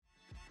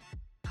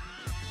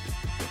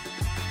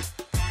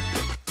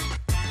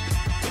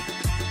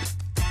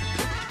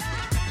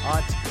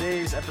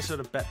today's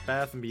episode of Bet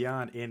Bath and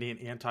Beyond, Andy and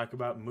Ann talk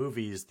about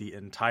movies the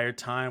entire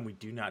time. We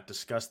do not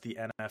discuss the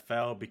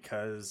NFL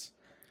because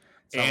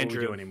it's not what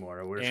we do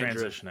anymore. We're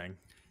transitioning.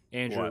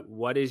 Andrew,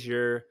 what is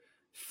your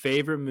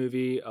favorite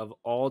movie of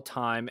all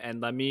time?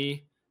 And let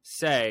me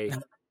say,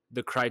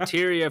 the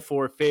criteria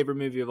for favorite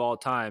movie of all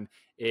time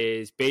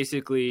is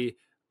basically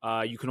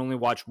you can only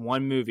watch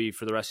one movie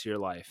for the rest of your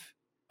life.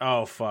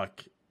 Oh,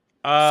 fuck.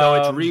 So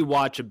it's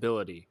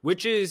rewatchability,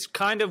 which is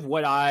kind of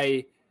what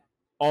I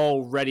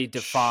already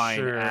define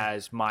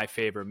as my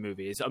favorite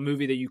movie. It's a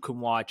movie that you can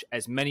watch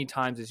as many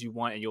times as you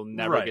want and you'll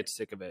never get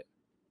sick of it.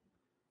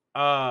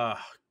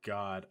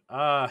 God.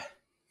 While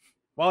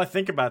I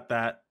think about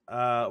that,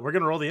 we're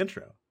going to roll the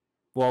intro.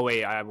 Well,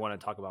 wait, I want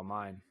to talk about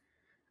mine.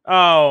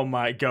 Oh,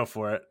 my. Go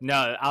for it.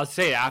 No, I'll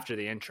say it after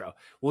the intro.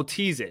 We'll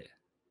tease it.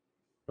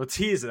 We'll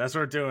tease it. That's what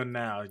we're doing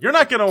now. You're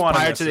not going to want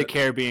to Pirates of the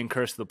Caribbean,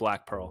 Curse of the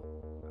Black Pearl.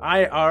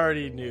 I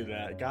already knew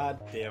that. God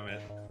damn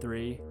it.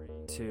 3,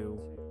 2,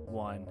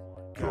 1,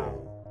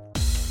 go.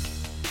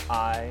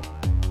 I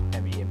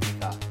am Ian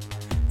Peacock.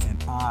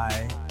 And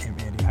I am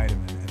Andy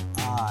Heidemann. And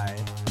I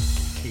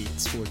hate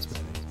sports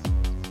betting.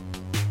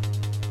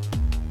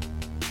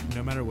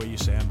 No matter what you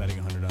say, I'm betting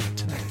 100 on it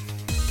tonight.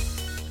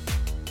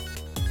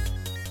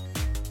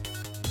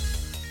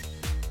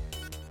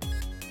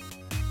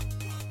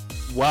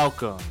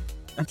 Welcome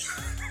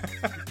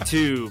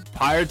to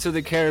Pirates of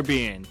the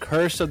Caribbean,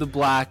 Curse of the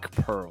Black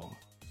Pearl.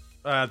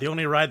 The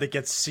only ride that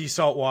gets sea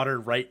salt water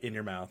right in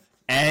your mouth.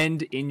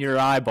 And in your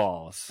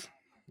eyeballs.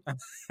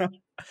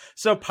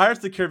 So Pirates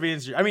of the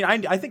Caribbean,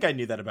 I think I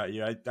knew that about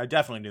you. I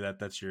definitely knew that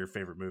that's your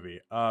favorite movie.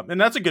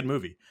 And that's a good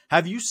movie.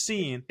 Have you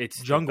seen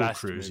Jungle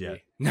Cruise yet?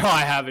 No,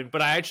 I haven't,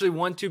 but I actually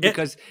want to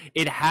because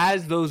it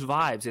has those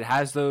vibes. It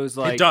has those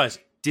it does.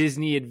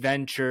 Disney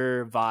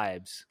adventure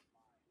vibes.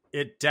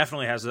 It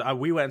definitely has.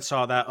 We went and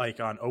saw that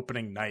on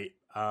opening night.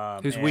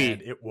 Who's we?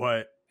 It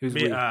was Who's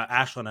me, we?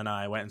 Ashlyn and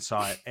I went and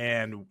saw it,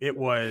 and it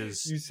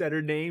was. You said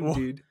her name,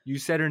 dude. You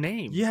said her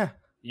name. Yeah.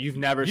 You've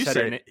never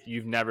said her.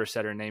 You've never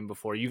said her name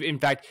before. You've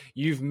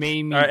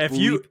made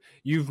me.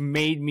 You've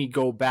made me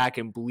go back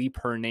and bleep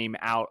her name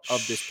out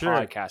of this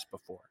podcast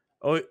before.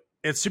 Oh,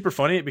 it's super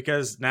funny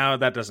because now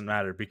that doesn't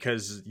matter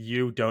because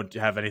you don't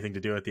have anything to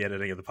do with the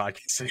editing of the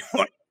podcast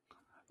anymore.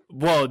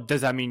 Well,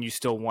 does that mean you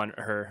still want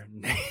her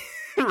name?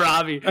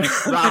 Robbie giving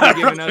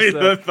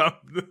us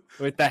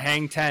with the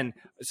hang 10.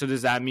 So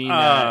does that mean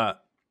that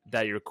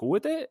you're cool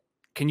with it?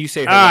 Can you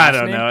say her last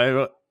name? I don't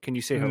know. Can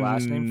you say her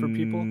last name for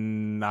people?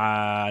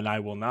 Nah, and I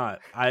will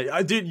not.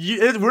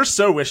 Dude, we're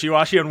so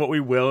wishy-washy on what we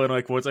will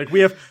and what's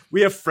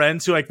we have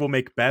friends who will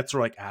make bets.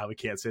 We're we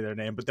can't say their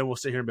name, but then we'll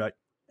sit here and be like,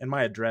 and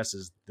my address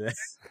is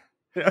this.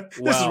 This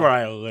is where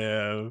I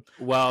live.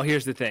 Well,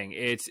 here's the thing.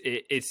 It's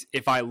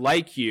if I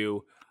like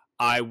you,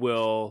 I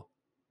will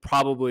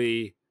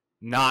probably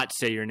not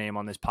say your name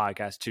on this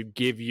podcast to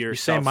give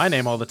yourself you say my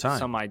name all the time.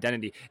 Some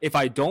identity. If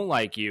I don't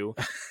like you,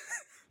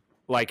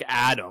 like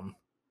Adam,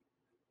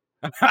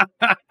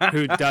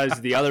 who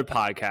does the other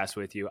podcast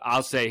with you,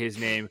 I'll say his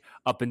name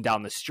up and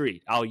down the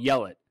street. I'll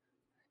yell it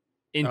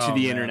into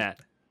the internet.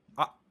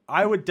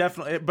 I would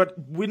definitely, but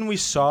when we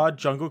saw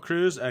Jungle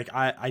Cruise,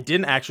 I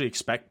didn't actually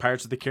expect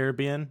Pirates of the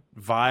Caribbean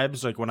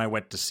vibes when I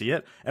went to see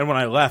it, and when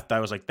I left, I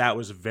was that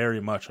was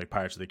very much like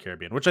Pirates of the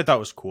Caribbean, which I thought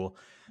was cool.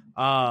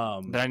 But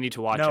I need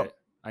to watch it.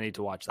 I need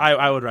to watch that.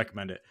 I would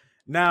recommend it.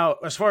 Now,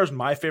 as far as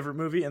my favorite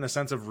movie in the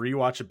sense of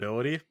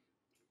rewatchability,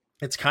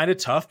 it's kind of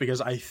tough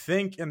because I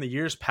think in the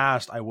years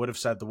past I would have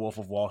said The Wolf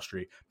of Wall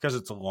Street because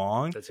it's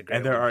long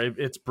and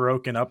it's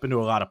broken up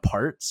into a lot of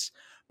parts.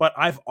 But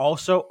I've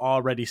also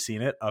already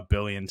seen it a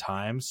billion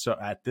times, so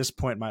at this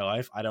point in my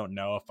life, I don't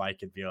know if I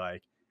could be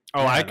like,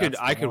 "Oh, I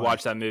could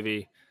watch that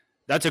movie."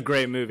 That's a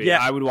great movie. Yeah,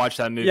 I would watch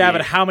that movie. Yeah,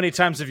 but how many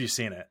times have you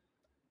seen it?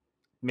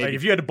 Maybe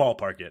if you had to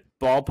ballpark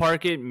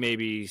it,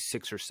 maybe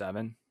 6 or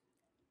 7.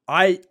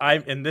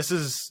 And this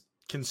is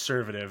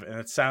conservative, and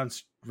it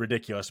sounds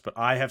ridiculous, but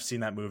I have seen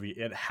that movie.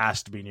 It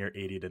has to be near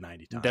 80 to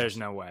 90 times. There's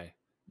no way.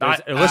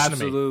 Listen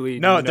to me.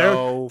 No,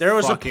 there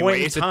was a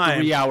point in time.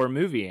 It's a 3-hour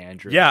movie,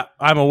 Andrew. Yeah,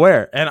 I'm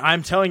aware. And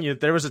I'm telling you,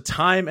 there was a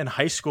time in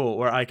high school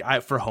where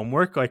I for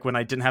homework, when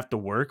I didn't have to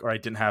work or I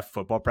didn't have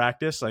football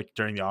practice,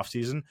 during the off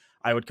season,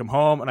 I would come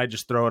home and I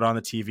just throw it on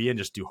the TV and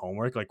just do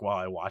homework, while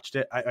I watched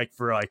it.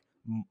 For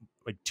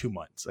 2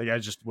 months. I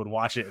just would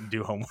watch it and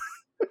do homework.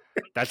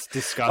 That's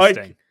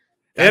disgusting.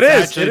 It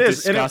is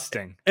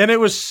disgusting. And it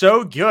was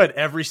so good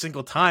every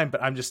single time,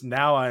 but I'm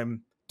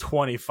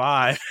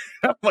 25.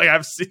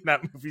 I've seen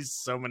that movie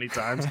so many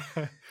times.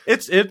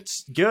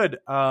 It's good.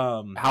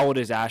 How old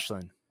is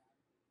Ashlyn?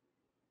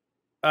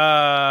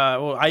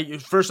 Well, I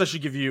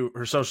should give you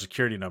her social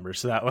security number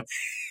so that way.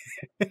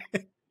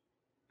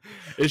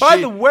 By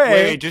the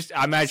way,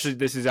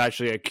 this is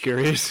actually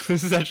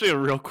a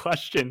real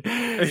question.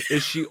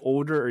 Is she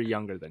older or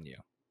younger than you?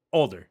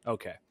 Older.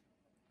 Okay.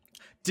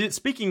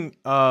 Speaking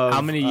of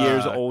how many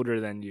years older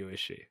than you is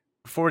she?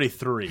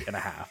 43 and a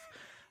half.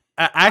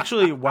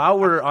 Actually, while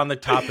we're on the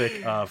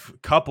topic of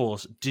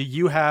couples, do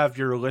you have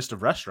your list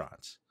of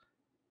restaurants?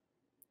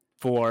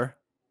 For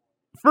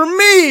For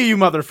me, you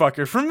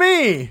motherfucker. For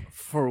me.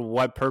 For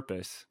what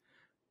purpose?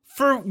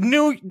 For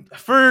New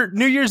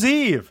Year's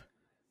Eve.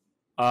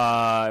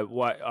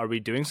 What are we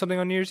doing something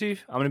on New Year's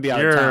Eve? I'm gonna be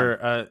out of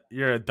town.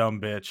 You're a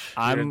dumb bitch.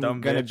 I'm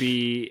gonna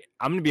be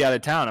out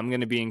of town. I'm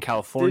gonna be in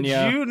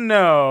California. Did you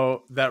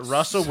know that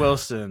Russell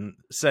Wilson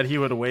said he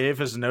would waive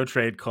his no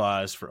trade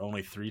clause for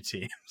only 3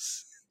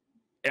 teams?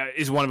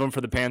 Is one of them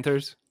for the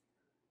Panthers?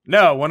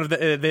 No, one of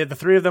the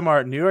 3 of them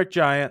are New York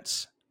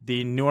Giants,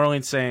 the New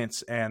Orleans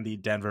Saints, and the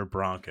Denver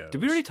Broncos.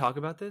 Did we already talk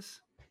about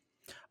this?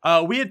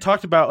 We had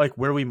talked about like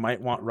where we might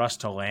want Russ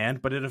to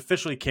land, but it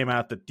officially came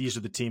out that these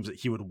are the teams that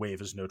he would waive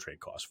his no trade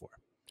clause for.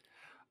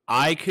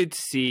 I could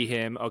see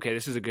him. Okay,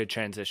 this is a good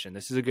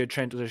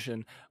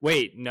transition.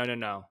 Wait,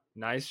 no.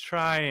 Nice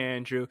try,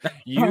 Andrew.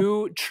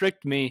 You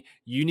tricked me.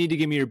 You need to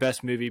give me your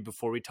best movie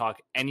before we talk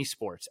any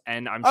sports.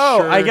 And I'm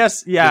sure I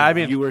guess, yeah, I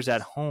mean, viewers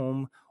at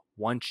home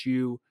want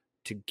you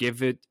to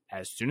give it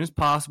as soon as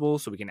possible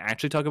so we can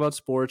actually talk about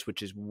sports,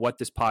 which is what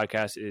this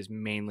podcast is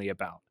mainly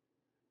about.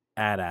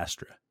 Ad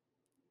Astra.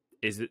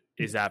 Is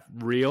that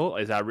real?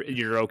 Is that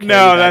you're okay?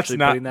 No, that's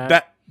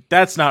not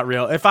that's not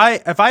real. If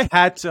I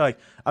had to, like,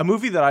 a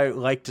movie that I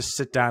like to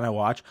sit down and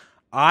watch,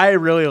 I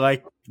really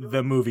like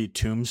the movie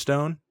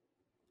Tombstone.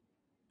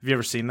 Have you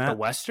ever seen that? The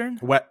Western?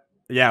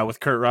 Yeah, with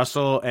Kurt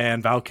Russell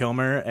and Val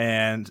Kilmer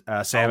and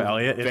Sam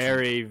Elliott.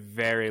 Very,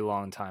 very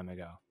long time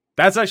ago.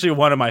 That's actually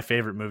one of my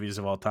favorite movies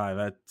of all time.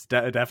 That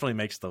definitely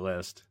makes the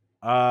list.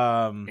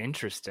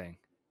 Interesting.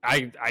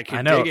 I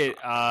can dig it.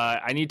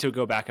 I need to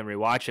go back and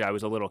rewatch it. I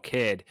was a little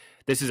kid.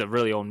 This is a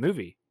really old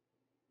movie.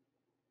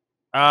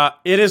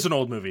 It is an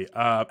old movie.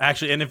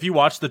 Actually, and if you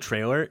watch the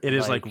trailer, it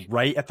is like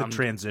right at the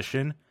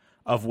transition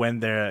of when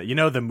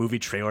the movie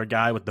trailer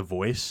guy with the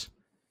voice,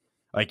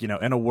 like, in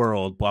a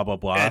world, blah blah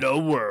blah. In a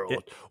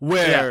world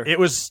where it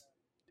was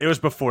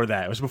before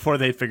that. It was before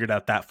they figured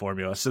out that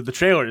formula. So the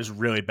trailer is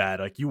really bad.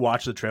 Like, you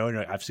watch the trailer and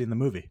you're like, I've seen the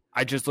movie.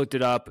 I just looked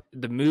it up.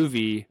 The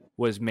movie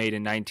was made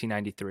in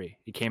 1993.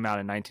 It came out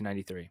in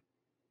 1993.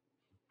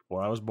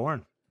 Before I was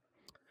born.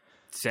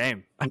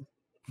 Same.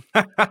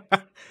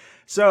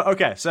 So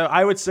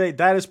I would say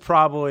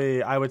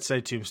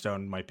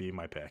Tombstone might be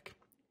my pick.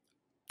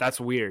 That's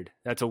weird.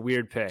 That's a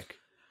weird pick.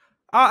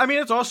 I mean,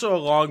 it's also a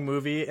long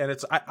movie, and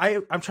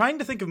I'm trying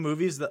to think of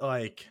movies that,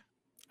 like,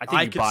 I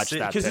think you botched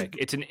that pick.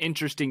 It's an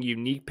interesting,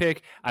 unique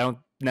pick. I don't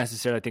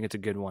necessarily think it's a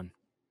good one.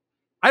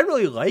 I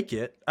really like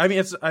it. I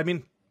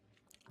mean,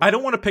 I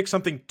don't want to pick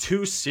something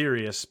too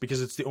serious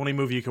because it's the only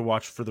movie you can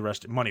watch for the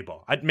rest of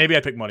Moneyball. Maybe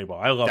I pick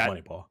Moneyball. I love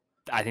Moneyball.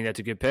 I think that's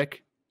a good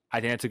pick.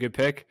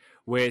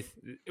 With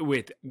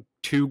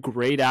 2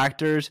 great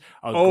actors,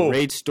 a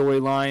great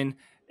storyline.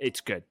 It's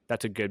good.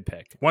 That's a good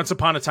pick. Once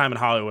Upon a Time in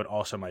Hollywood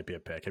also might be a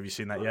pick. Have you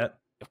seen that yet?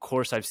 Of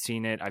course I've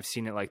seen it. I've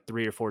seen it like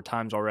 3 or 4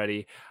 times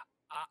already.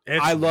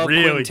 It's I love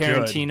really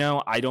Quentin Tarantino.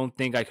 Good. I don't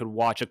think I could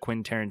watch a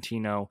Quentin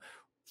Tarantino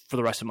for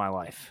the rest of my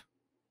life.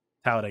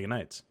 Talladega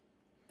Nights.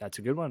 That's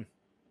a good one.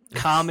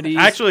 Comedies,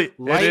 actually,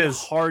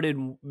 lighthearted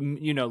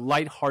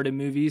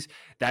movies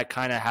that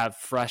kind of have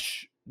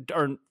fresh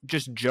or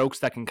just jokes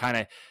that can kind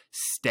of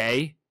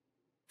stay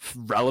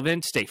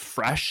relevant, stay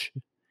fresh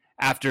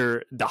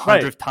after the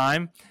 100th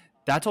time.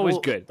 That's always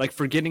good. Like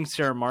Forgetting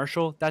Sarah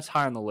Marshall, that's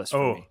high on the list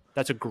for me.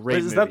 That's a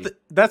great movie.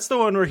 That's the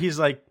one where he's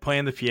like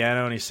playing the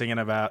piano and he's singing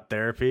about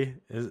therapy,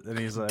 and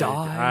he's like,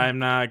 I'm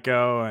not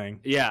going.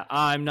 Yeah,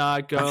 I'm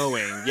not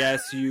going.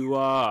 Yes, you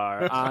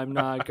are. I'm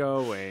not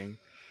going.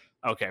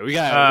 Okay, we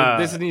got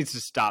this needs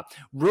to stop.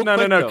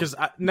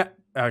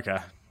 Okay.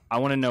 I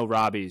want to know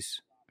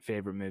Robbie's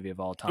favorite movie of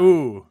all time.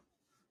 Ooh.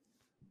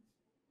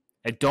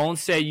 And don't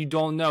say you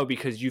don't know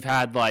because you've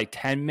had like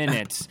 10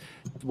 minutes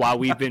while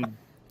we've been.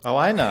 Oh,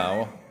 I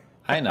know.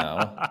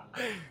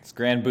 It's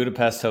Grand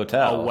Budapest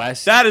Hotel.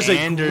 That is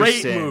a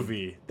great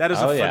movie. That is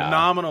a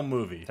phenomenal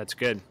movie. That's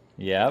good.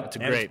 Yeah, it's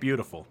great. It's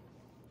beautiful.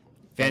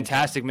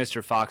 Fantastic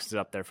Mr. Fox is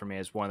up there for me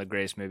as one of the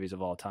greatest movies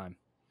of all time.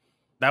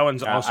 That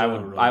one's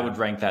also. I would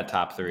rank that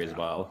top 3 as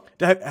well.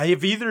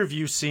 Have either of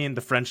you seen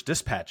The French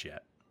Dispatch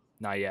yet?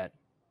 Not yet.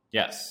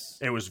 Yes,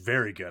 it was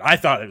very good. I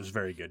thought it was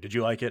very good. Did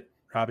you like it,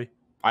 Robbie?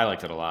 I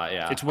liked it a lot.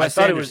 Yeah, it's Wes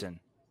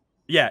Anderson.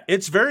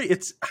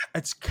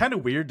 It's kind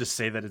of weird to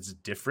say that it's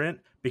different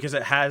because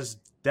it has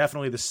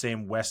definitely the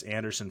same Wes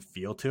Anderson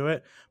feel to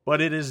it,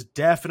 but it is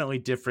definitely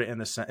different in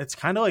the sense it's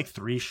kind of like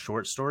 3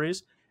 short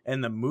stories,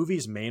 and the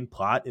movie's main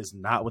plot is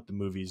not what the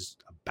movie's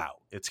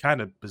about. It's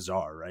kind of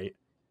bizarre, right?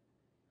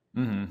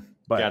 Mm-hmm.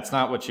 But yeah, it's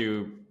not what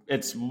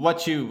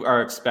you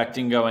are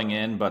expecting going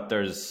in, but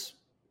there's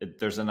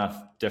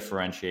enough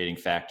differentiating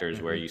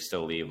factors where you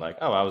still leave like,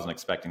 oh, I wasn't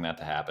expecting that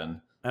to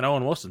happen. And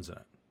Owen Wilson's in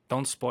it.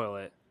 Don't spoil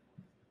it.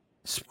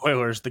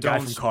 Spoilers, guy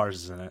from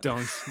Cars is in it.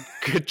 Don't.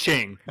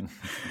 Ka-ching.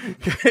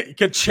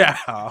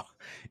 Ka-chow.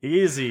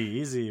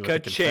 Easy with the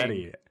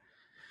confetti.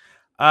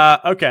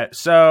 Okay,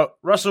 so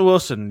Russell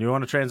Wilson, do you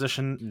want to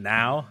transition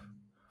now?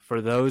 For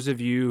those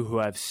of you who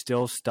have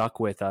still stuck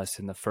with us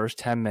in the first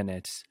 10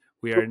 minutes,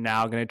 we are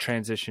now going to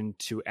transition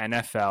to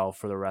NFL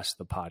for the rest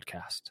of the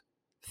podcast.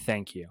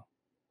 Thank you.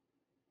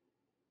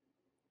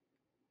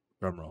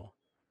 Drum roll.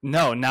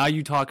 No, now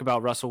you talk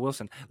about Russell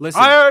Wilson.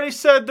 Listen, I already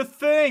said the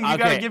thing. You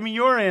got to give me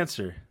your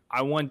answer.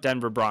 I want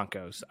Denver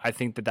Broncos. I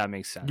think that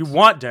makes sense. You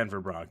want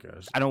Denver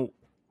Broncos. I don't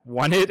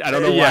want it. I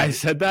don't know why I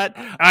said that.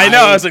 I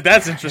know. I was like,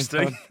 that's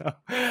interesting.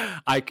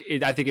 I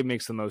think it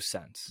makes the most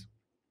sense.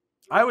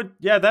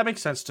 That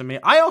makes sense to me.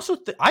 I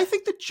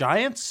think the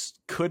Giants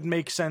could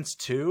make sense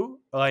too.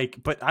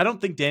 But I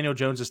don't think Daniel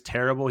Jones is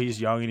terrible. He's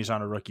young and he's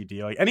on a rookie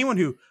deal. Like, anyone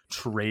who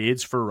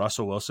trades for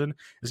Russell Wilson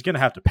is going to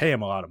have to pay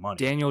him a lot of money.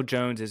 Daniel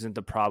Jones isn't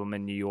the problem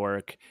in New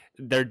York.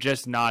 They're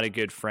just not a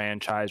good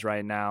franchise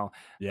right now.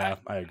 Yeah,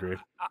 I agree.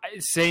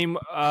 Same.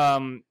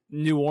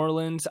 New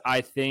Orleans,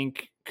 I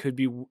think, could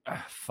be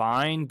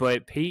fine,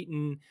 but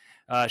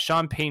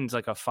Sean Payton's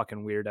like a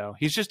fucking weirdo.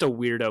 He's just a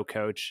weirdo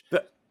coach.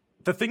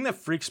 The thing that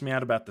freaks me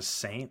out about the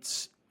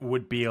Saints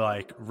would be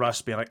like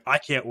Russ being like, I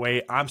can't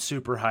wait. I'm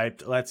super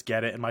hyped. Let's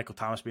get it. And Michael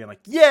Thomas being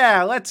like,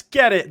 yeah, let's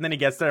get it. And then he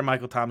gets there and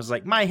Michael Thomas is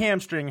like, my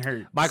hamstring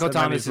hurts. Michael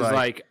Thomas is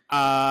like,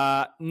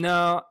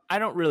 no, I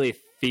don't really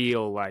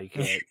feel like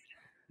it.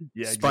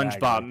 Yeah,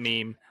 SpongeBob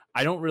meme.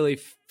 I don't really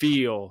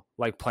feel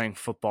like playing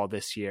football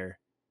this year.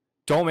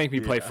 Don't make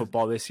me play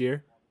football this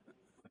year.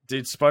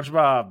 Dude,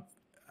 SpongeBob.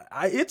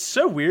 It's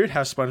so weird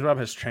how SpongeBob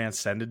has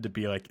transcended to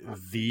be like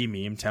the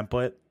meme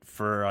template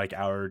for like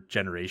our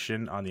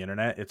generation on the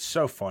internet. It's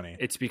so funny.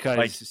 It's because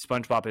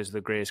SpongeBob is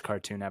the greatest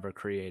cartoon ever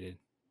created.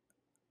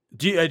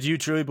 Do you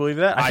truly believe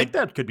that? I think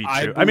that could be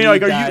true. I mean,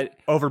 like, are you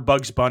over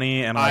Bugs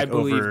Bunny and like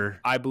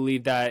I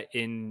believe that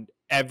in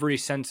every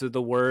sense of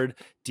the word,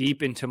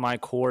 deep into my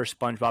core,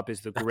 SpongeBob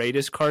is the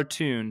greatest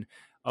cartoon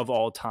of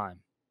all time.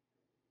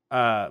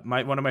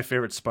 One of my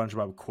favorite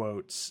SpongeBob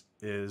quotes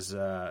is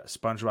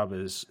SpongeBob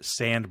is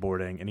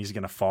sandboarding and he's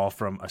gonna fall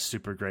from a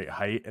super great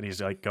height and he's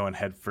like going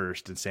head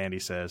first and Sandy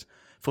says,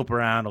 flip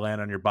around to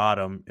land on your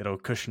bottom, it'll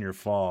cushion your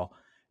fall.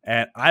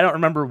 And I don't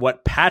remember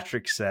what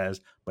Patrick says,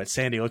 but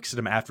Sandy looks at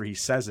him after he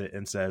says it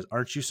and says,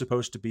 aren't you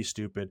supposed to be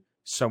stupid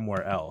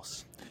somewhere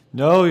else?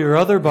 No, your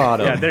other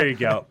bottom. Yeah, there you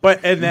go.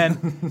 And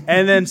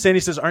then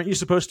Sandy says, aren't you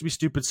supposed to be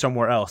stupid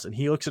somewhere else? And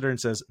he looks at her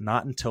and says,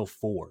 not until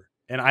 4.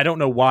 And I don't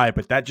know why,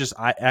 but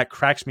that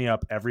cracks me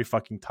up every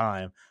fucking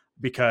time.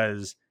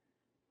 Because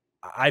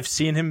I've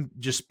seen him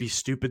just be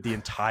stupid the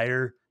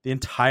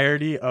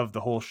entirety of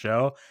the whole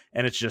show,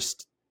 and it's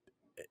just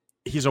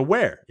he's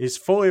aware. He's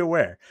fully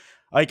aware.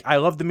 Like, I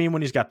love the meme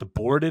when he's got the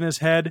board in his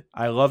head.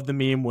 I love the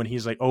meme when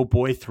he's like, "Oh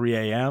boy, 3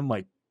 a.m."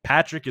 Like,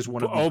 Patrick is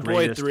one of the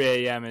greatest. Oh boy,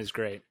 3 a.m. is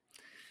great.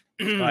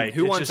 Like,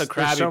 who wants a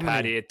Krabby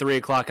Patty at 3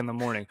 o'clock in the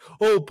morning?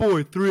 Oh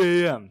boy,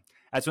 3 a.m.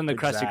 That's when the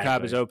Krusty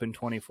Krab is open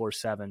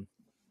 24/7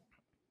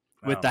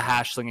 with the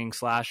hash slinging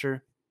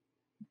slasher.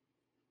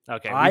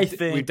 Okay,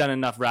 we've done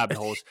enough rabbit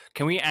holes.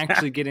 Can we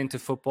actually get into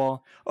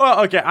football?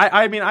 Well, okay.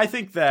 I mean, I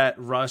think that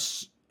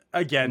Russ,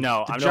 again,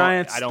 the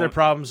Giants, their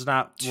problem's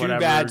not too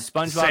whatever. Bad.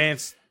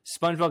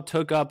 SpongeBob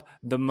took up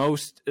the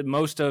most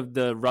of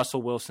the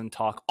Russell Wilson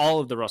talk,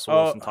 all of the Russell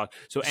Wilson talk.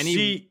 So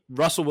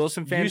Russell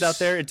Wilson fans out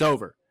there, it's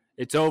over.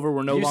 It's over.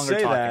 We're no longer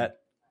talking. That.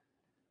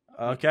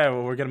 Okay,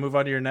 well, we're going to move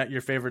on to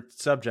your favorite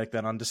subject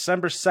then. On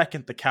December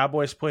 2nd, the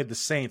Cowboys played the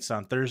Saints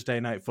on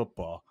Thursday Night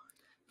Football.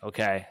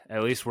 Okay,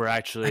 at least we're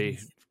actually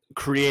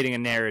creating a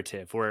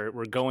narrative.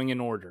 We're going in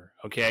order,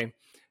 okay?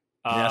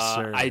 Yes,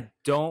 sir. I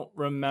don't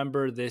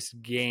remember this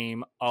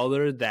game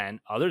other than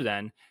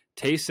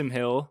Taysom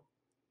Hill,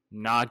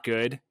 not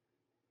good.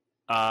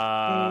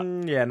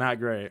 Yeah, not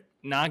great.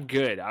 Not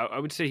good. I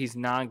would say he's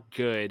not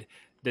good.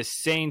 The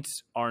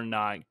Saints are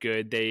not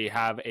good. They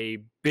have a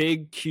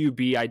big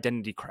QB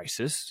identity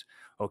crisis,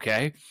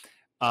 okay?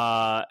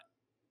 And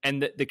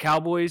the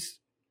Cowboys,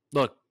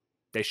 look,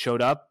 they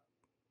showed up.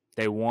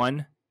 They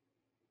won.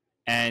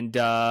 And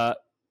they're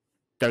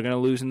going to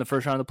lose in the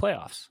first round of the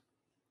playoffs.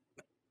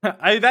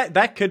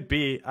 That could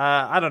be.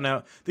 I don't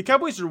know. The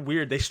Cowboys are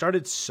weird. They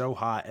started so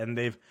hot, and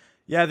they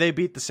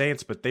beat the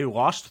Saints, but they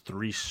lost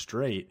 3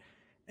 straight.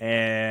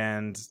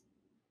 And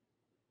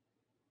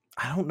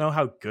I don't know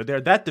how good they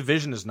are. That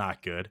division is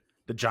not good.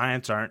 The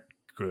Giants aren't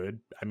good.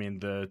 I mean,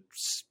 the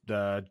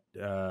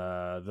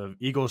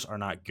Eagles are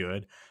not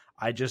good.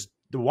 The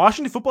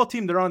Washington football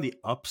team, they're on the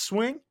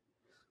upswing,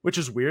 which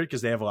is weird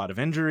because they have a lot of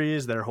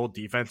injuries. Their whole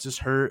defense is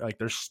hurt. Like,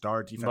 their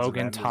star defense.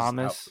 Logan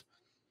Thomas.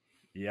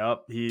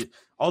 Yep.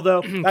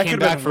 Although that came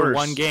back for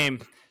one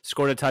game,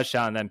 scored a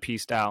touchdown, and then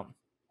peaced out.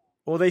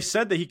 Well, they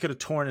said that he could have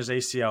torn his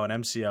ACL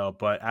and MCL,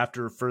 but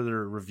after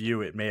further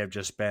review, it may have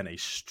just been a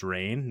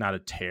strain, not a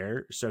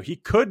tear. So he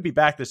could be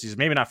back this season.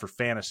 Maybe not for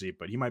fantasy,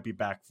 but he might be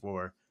back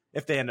for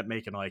if they end up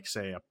making, like,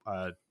 say,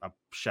 a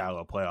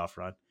shallow playoff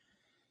run.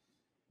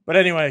 But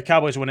anyway,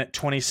 Cowboys win it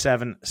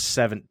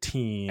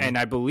 27-17. And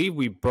I believe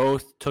we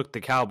both took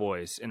the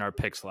Cowboys in our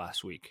picks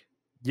last week.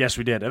 Yes,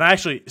 we did. And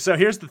actually, so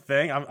here's the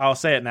thing. I'll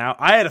say it now.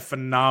 I had a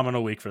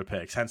phenomenal week for the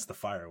picks, hence the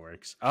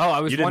fireworks. Oh,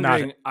 I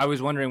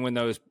was wondering when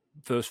those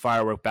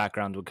firework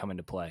backgrounds would come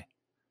into play.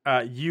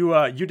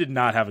 You did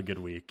not have a good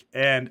week,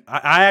 and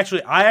I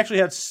actually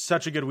had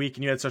such a good week,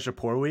 and you had such a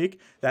poor week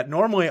that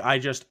normally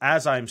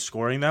as I'm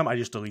scoring them, I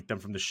just delete them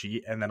from the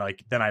sheet, and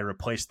then I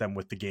replace them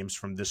with the games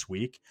from this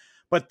week.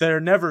 But they're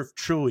never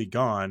truly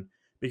gone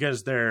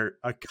because they're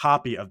a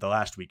copy of the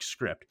last week's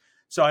script.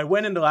 So I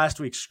went into last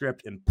week's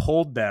script and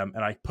pulled them,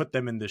 and I put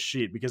them in this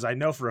sheet because I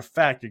know for a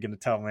fact you're going to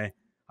tell me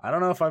I don't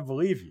know if I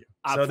believe you.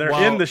 So they're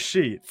in the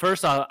sheet.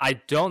 First off, I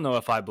don't know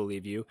if I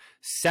believe you.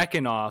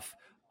 Second off,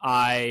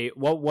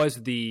 what was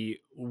the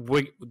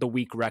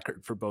week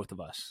record for both of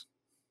us?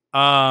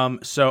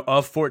 So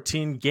of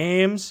 14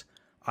 games,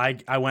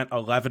 I went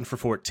 11 for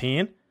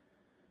 14.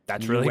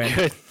 That's really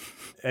good.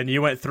 And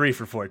you went 3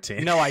 for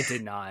 14. No, I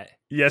did not.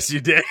 Yes, you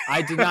did.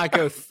 I did not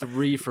go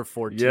 3 for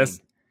 14. Yes.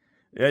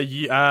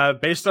 Yeah.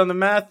 Based on the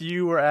math,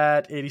 you were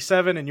at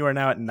 87, and you are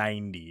now at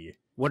 90.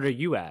 What are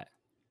you at?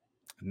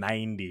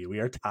 90. We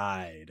are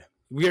tied.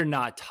 We are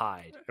not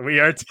tied. We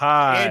are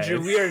tied.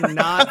 Andrew, we are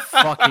not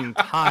fucking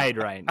tied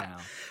right now.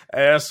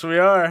 Yes, we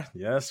are.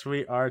 Yes,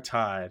 we are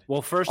tied.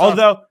 Well, first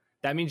off,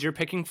 that means you're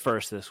picking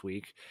first this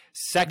week.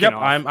 Second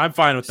off, I'm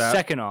fine with that.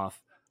 Second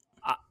off,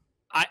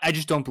 I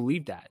just don't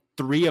believe that.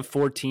 3 of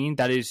 14,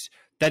 that is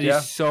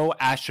so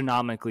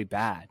astronomically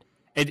bad.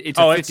 It's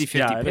a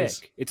 50-50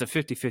 pick. It's a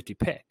 50-50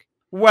 pick.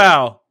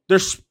 Well,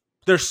 there's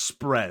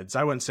spreads.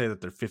 I wouldn't say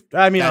that they're 50.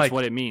 I mean, that's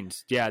what it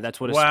means. Yeah, that's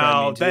what a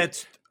spread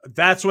means.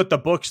 That's what the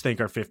books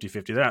think are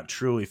 50-50. They're not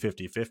truly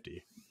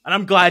 50-50. And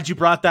I'm glad you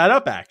brought that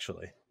up,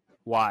 actually.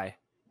 Why?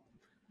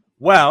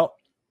 Well,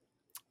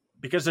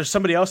 because there's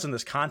somebody else in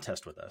this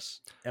contest with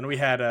us. And we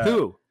had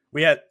who?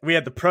 We had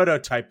the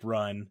prototype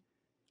run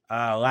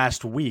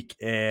last week,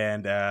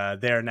 and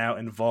they're now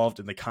involved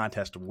in the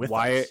contest with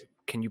us.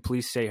 Can you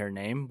please say her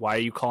name? Why are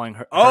you calling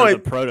her the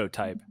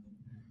prototype?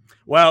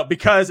 Well,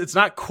 because it's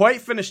not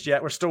quite finished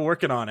yet. We're still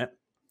working on it.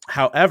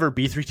 However,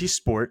 B3T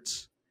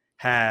Sports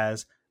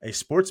has a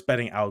sports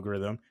betting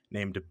algorithm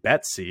named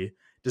Betsy,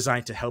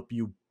 designed to help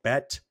you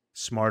bet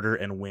smarter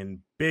and win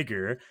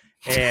bigger.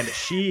 And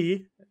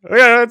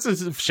it's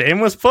a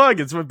shameless plug.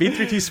 It's what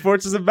B3T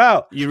Sports is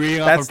about. You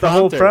reading off That's a the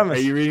whole premise.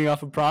 Are you reading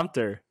off a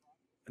prompter?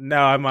 No,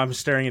 I'm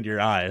staring into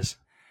your eyes.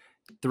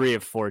 3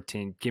 of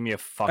 14. Give me a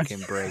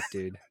fucking break,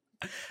 dude.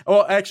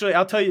 Well, actually,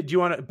 I'll tell you. Do you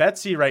want to?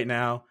 Betsy right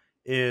now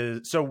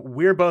so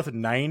we're both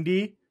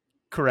 90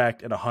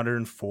 correct and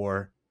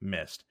 104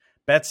 missed.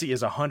 Betsy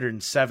is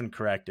 107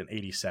 correct and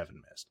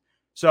 87 missed.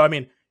 So, I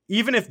mean,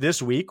 even if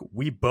this week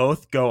we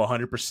both go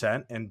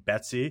 100% and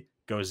Betsy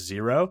goes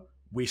 0,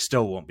 we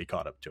still won't be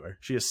caught up to her.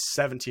 She is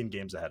 17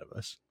 games ahead of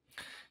us.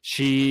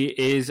 She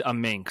is a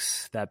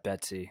minx, that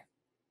Betsy.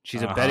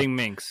 She's a betting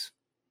minx.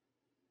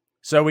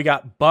 So we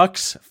got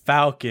Bucks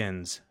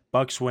Falcons.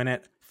 Bucks win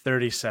it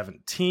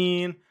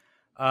 30-17.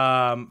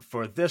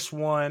 For this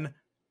one,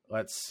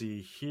 let's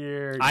see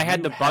here. I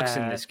had the Bucks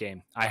in this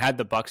game.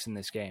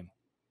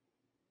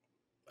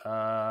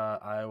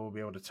 I will be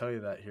able to tell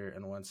you that here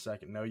in 1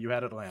 second. No, you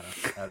had Atlanta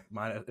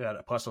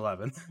at plus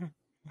 11.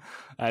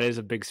 That is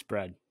a big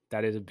spread.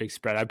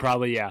 I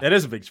probably, yeah. That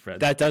is a big spread.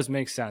 That does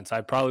make sense.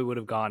 I probably would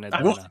have gone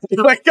Atlanta.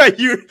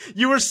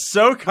 You were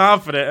so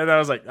confident, and I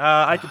was like,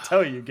 I can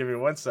tell you. Give me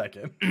 1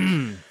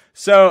 second.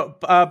 So,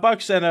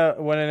 Bucks end up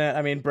winning it.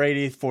 I mean,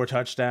 Brady, 4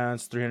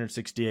 touchdowns,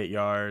 368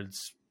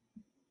 yards.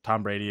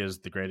 Tom Brady is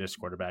the greatest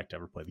quarterback to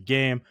ever play the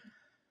game.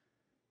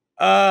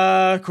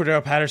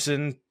 Cordero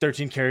Patterson,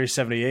 13 carries,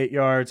 78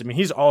 yards. I mean,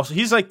 he's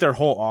like their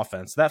whole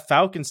offense. That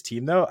Falcons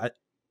team, though,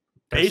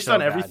 based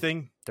on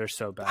everything, they're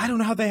so bad. I don't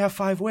know how they have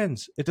 5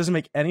 wins. It doesn't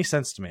make any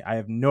sense to me. I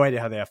have no idea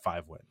how they have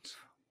 5 wins.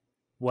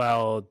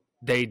 Well,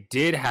 they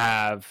did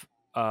have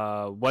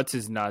what's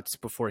his nuts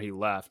before he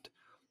left.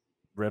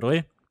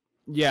 Ridley?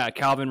 Yeah,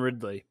 Calvin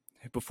Ridley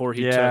before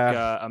he took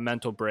a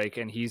mental break,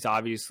 and he's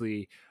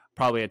obviously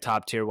probably a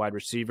top-tier wide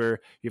receiver.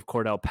 You have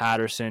Cordell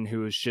Patterson,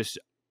 who is just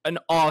an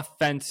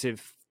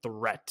offensive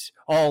threat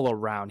all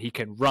around. He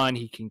can run,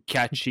 he can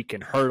catch, he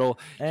can hurdle.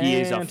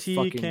 He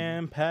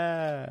can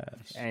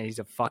pass. And he's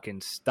a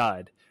fucking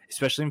stud,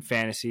 especially in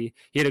fantasy.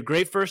 He had a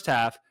great first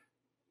half,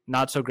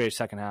 not so great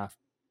second half.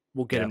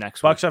 We'll get him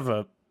next week.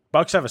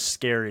 Bucks have a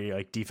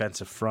scary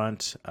defensive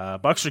front.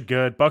 Bucks are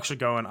good. Bucks are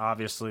going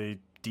obviously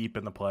deep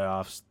in the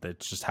playoffs.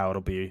 That's just how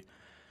it'll be.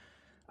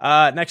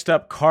 Next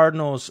up,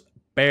 Cardinals.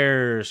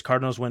 Bears.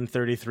 Cardinals win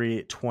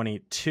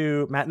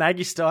 33-22. Matt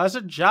Nagy still has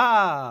a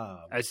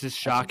job. It's just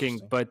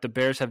shocking, but the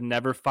Bears have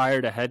never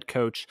fired a head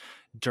coach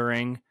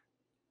during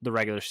the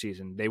regular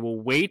season. They will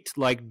wait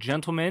like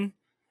gentlemen.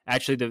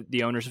 Actually,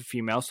 the owner's a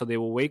female, so they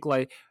will wait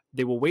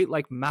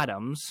like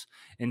madams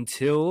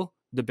until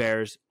the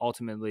Bears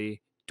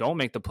ultimately don't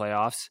make the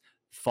playoffs,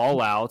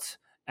 fall out,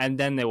 and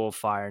then they will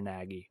fire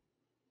Nagy.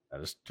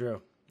 That is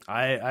true.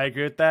 I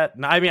agree with that.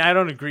 I mean, I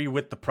don't agree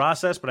with the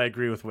process, but I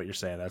agree with what you're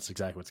saying. That's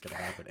exactly what's going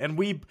to happen. And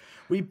we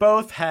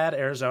both had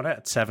Arizona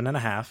at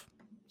 7.5.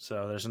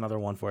 So there's another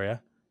one for you.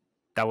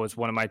 That was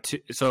one of my 2.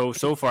 So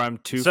far I'm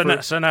 2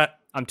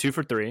 I'm 2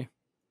 for 3.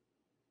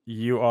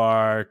 You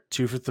are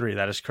 2 for 3.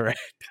 That is correct.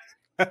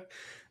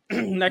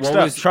 Next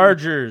up,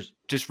 Chargers.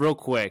 Just real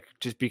quick,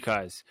 just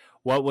because.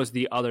 What was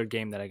the other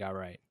game that I got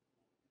right?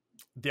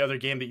 The other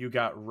game that you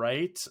got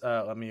right.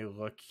 Let me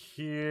look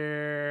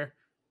here.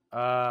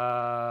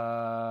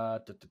 Oh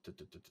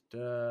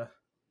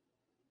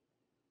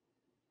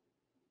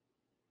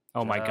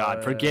my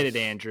God! Forget it,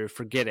 Andrew.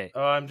 Forget it.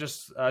 Oh, I'm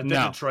just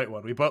Detroit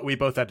one. We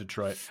both had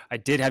Detroit. I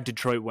did have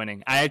Detroit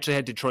winning. I actually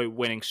had Detroit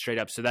winning straight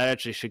up, so that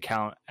actually should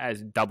count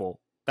as double.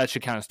 That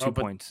should count as 2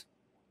 points.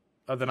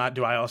 Oh, then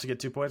do I also get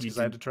 2 points because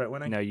I had Detroit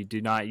winning? No, you do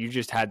not. You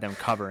just had them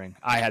covering.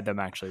 I had them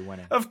actually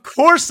winning. Of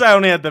course, I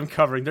only had them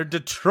covering. They're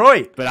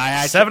Detroit. But I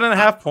had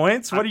 7.5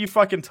 points. What are you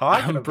fucking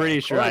talking about? I'm pretty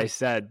sure I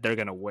said they're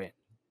gonna win.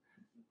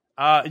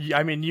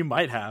 I mean, you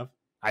might have.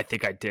 I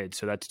think I did.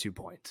 So that's 2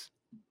 points.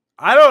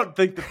 I don't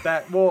think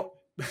that. Well,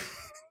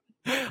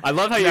 I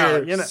love how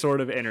you're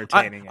sort of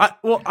entertaining it.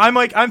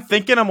 I'm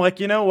thinking,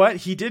 you know what?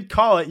 He did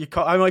call it.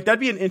 I'm like, that'd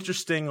be an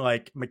interesting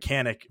like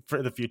mechanic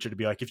for the future to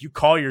be like, if you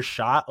call your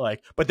shot,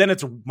 like, but then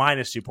it's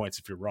minus 2 points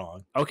if you're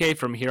wrong. Okay,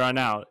 from here on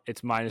out,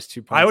 it's minus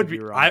 2 points. If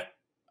you're wrong.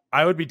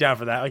 I would be down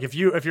for that. Like if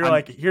you're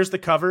like, here's the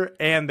cover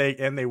and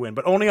they win,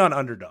 but only on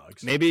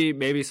underdogs.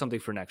 Maybe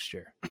something for next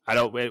year.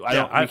 We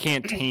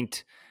can't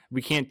taint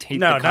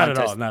the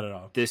contest not at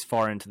all. This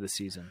far into the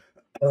season.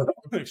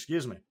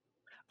 Excuse me.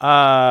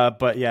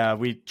 But yeah,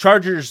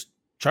 Chargers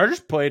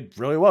played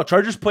really well.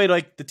 Chargers played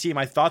like the team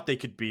I thought they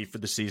could be for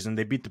the season.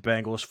 They beat the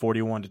Bengals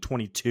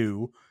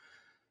 41-22.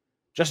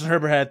 Justin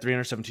Herbert had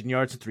 317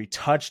 yards and 3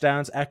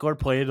 touchdowns. Eckler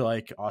played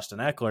like Austin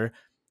Eckler.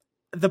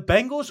 The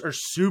Bengals are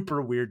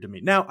super weird to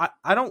me. Now,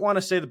 I don't want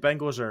to say the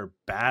Bengals are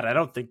bad. I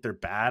don't think they're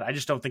bad. I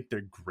just don't think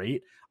they're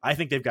great. I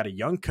think they've got a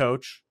young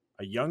coach,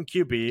 a young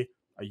QB,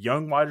 a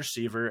young wide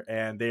receiver,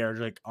 and they are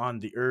like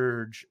on the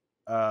urge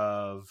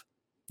of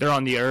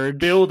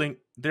building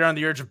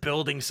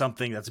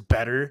something that's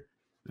better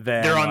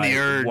than they're on the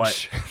urge.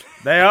 What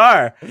they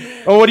are.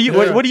 Oh, what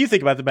do you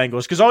think about the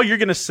Bengals? Because all you're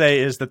gonna say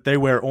is that they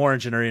wear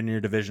orange and are in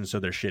your division, so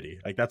they're shitty.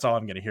 Like that's all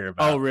I'm gonna hear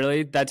about. Oh,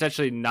 really? That's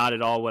actually not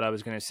at all what I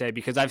was gonna say,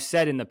 because I've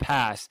said in the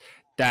past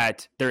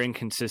that they're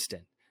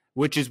inconsistent,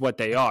 which is what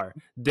they are.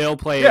 They'll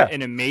play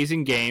an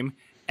amazing game,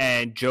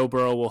 and Joe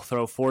Burrow will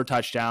throw 4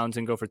 touchdowns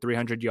and go for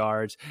 300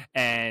 yards.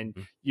 And,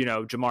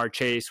 Jamar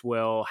Chase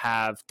will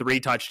have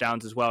 3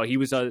 touchdowns as well. He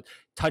was a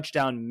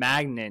touchdown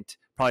magnet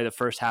probably the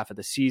first half of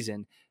the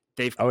season.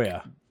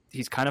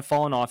 He's kind of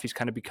fallen off. He's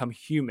kind of become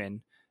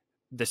human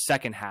the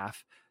second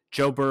half.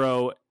 Joe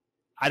Burrow,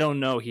 I don't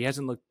know. He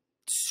hasn't looked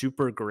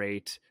super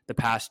great the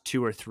past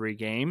 2 or 3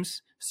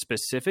 games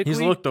specifically.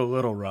 He's looked a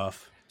little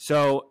rough.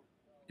 So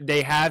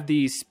they have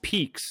these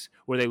peaks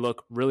where they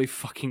look really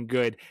fucking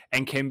good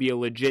and can be a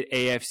legit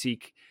AFC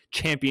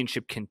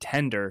championship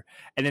contender.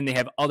 And then they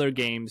have other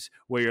games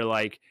where you're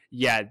like,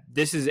 yeah,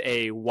 this is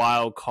a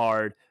wild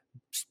card,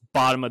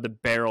 bottom of the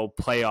barrel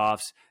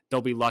playoffs.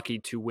 They'll be lucky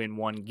to win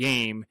one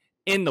game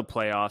in the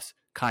playoffs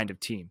kind of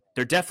team.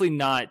 They're definitely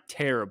not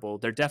terrible.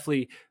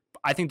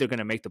 I think they're going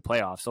to make the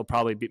playoffs. They'll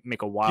probably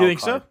make a wild card. You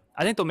think so?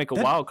 I think they'll make a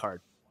wild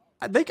card.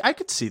 I think I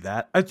could see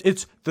that.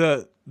 It's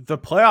the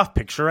playoff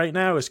picture right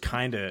now is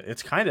kind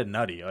of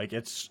nutty. Like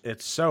it's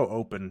so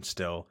open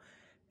still,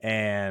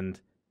 and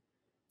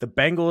the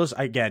Bengals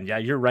again. Yeah,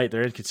 you're right.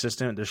 They're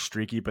inconsistent. They're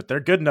streaky, but they're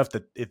good enough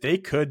that if they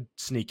could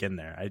sneak in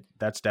there,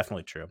 that's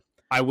definitely true.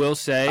 I will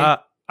say, I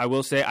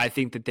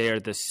think that they are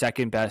the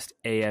second best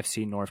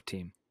AFC North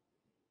team.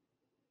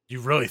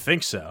 You really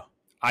think so?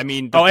 I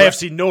mean,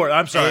 AFC North.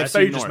 I'm sorry. AFC I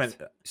thought you North. Just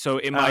meant. So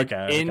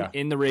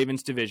in the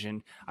Ravens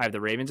division, I have the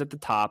Ravens at the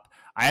top.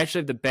 I actually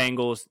have the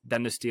Bengals,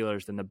 then the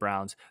Steelers, then the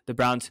Browns. The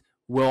Browns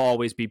will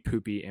always be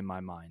poopy in my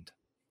mind.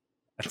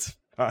 That's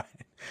fine.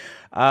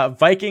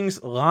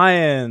 Vikings,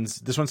 Lions.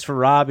 This one's for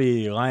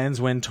Robbie. Lions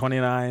win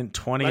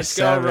 29-27. Let's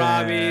go,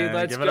 Robbie.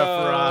 Let's give it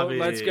up for Robbie.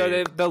 Let's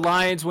go. The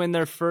Lions win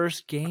their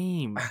first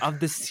game of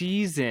the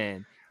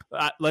season.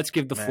 Let's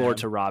give the floor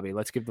to Robbie.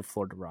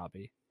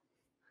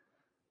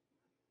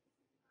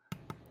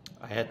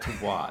 I had to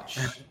watch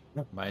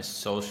my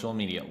social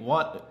media.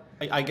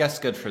 I guess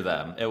good for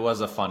them. It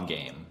was a fun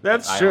game.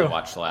 That's true. I only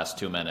watched the last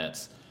 2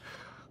 minutes.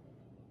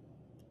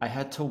 I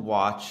had to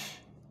watch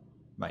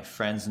my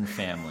friends and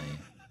family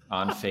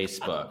on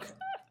Facebook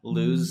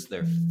lose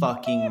their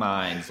fucking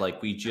minds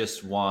like we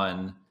just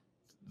won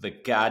the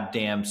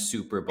goddamn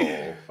Super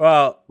Bowl.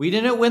 Well, we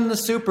didn't win the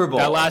Super Bowl.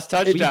 That last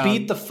touchdown. We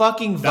beat the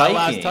fucking Vikings. That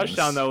last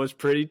touchdown, though, was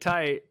pretty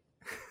tight.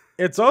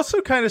 It's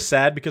also kind of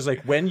sad because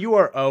like when you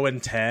are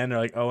 0-10 or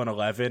like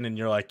 0-11 and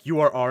you're like you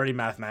are already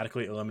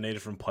mathematically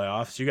eliminated from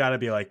playoffs, you got to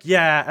be like,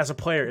 yeah, as a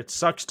player it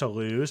sucks to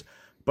lose,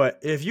 but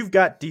if you've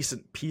got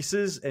decent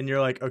pieces and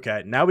you're like,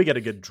 okay, now we get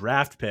a good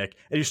draft pick,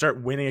 and you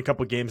start winning a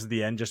couple games at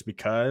the end just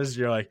because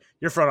you're like,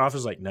 your front office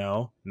is like,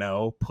 no,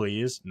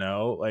 please,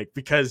 no, like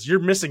because you're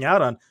missing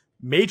out on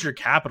major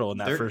capital in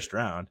that first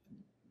round.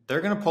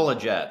 They're going to pull a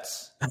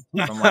Jets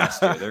from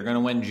last year. They're going to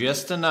win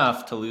just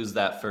enough to lose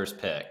that first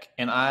pick,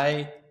 and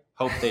I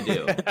hope they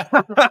do,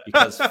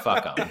 because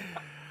fuck them.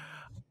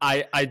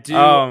 I do.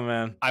 Oh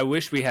man, I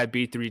wish we had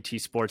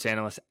B3T sports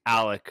analyst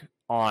Alec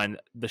on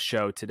the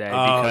show today,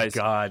 because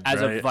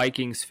a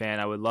Vikings fan,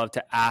 I would love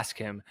to ask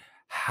him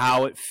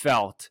how it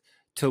felt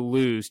to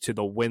lose to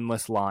the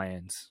winless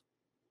Lions?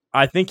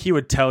 I think he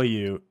would tell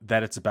you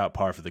that it's about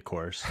par for the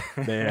course.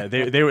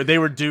 They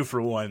were due for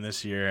one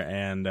this year,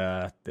 and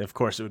of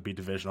course it would be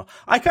divisional.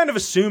 I kind of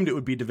assumed it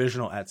would be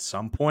divisional at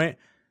some point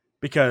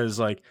because,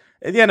 like,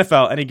 in the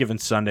NFL, any given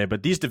Sunday,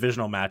 but these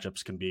divisional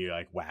matchups can be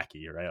like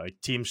wacky, right?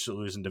 Like teams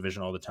lose in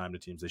division all the time to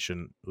teams they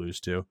shouldn't lose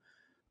to.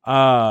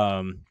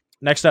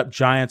 Next up,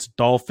 Giants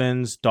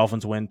Dolphins.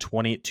 Dolphins win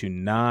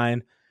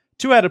 28-9.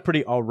 Tua had a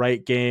pretty all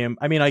right game.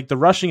 I mean, like the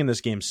rushing in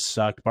this game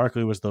sucked.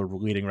 Barkley was the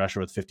leading rusher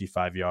with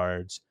 55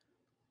 yards.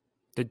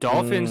 The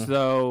Dolphins,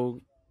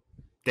 though,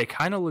 they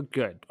kind of look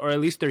good, or at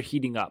least they're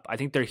heating up. I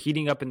think they're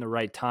heating up in the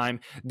right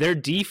time. Their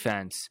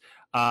defense,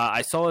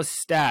 I saw a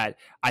stat.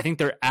 I think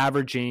they're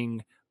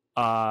averaging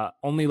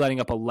only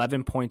letting up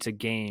 11 points a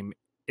game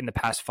in the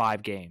past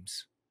 5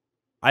 games.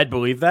 I'd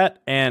believe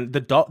that, and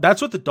that's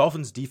what the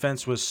Dolphins'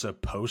 defense was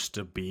supposed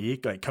to be,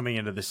 like coming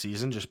into the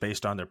season, just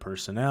based on their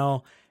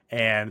personnel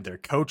and their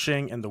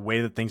coaching and the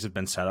way that things have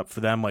been set up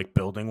for them, like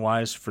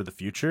building-wise for the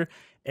future.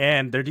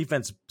 And their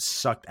defense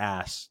sucked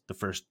ass the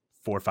first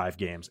 4 or 5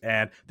 games,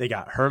 and they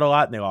got hurt a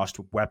lot, and they lost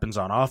weapons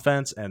on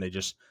offense, and they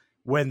just,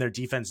 when their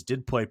defense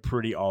did play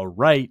pretty all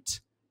right,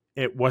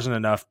 it wasn't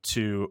enough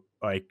to,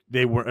 like,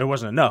 it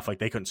wasn't enough, like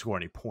they couldn't score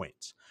any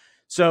points.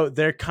 So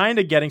they're kind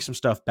of getting some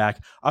stuff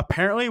back.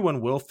 Apparently when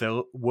Will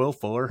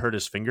Fuller hurt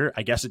his finger,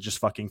 I guess it just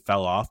fucking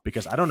fell off,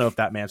 because I don't know if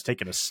that man's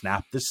taken a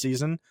snap this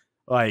season,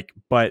 like,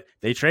 but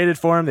they traded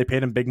for him, they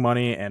paid him big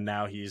money, and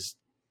now he's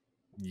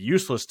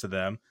useless to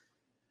them.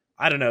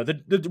 I don't know.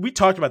 We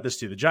talked about this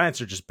too. The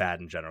Giants are just bad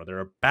in general.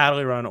 They're a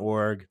badly run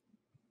org.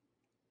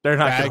 They're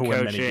not going to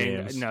win many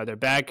games. No, they're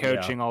bad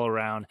coaching all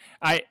around.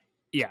 I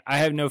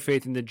have no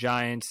faith in the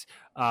Giants,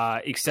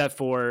 except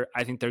for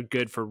I think they're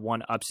good for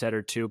one upset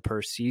or two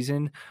per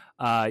season,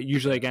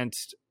 usually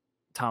against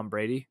Tom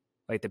Brady,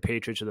 like the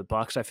Patriots or the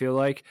Bucs, I feel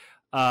like.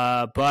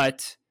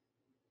 But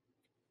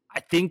I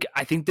think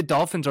the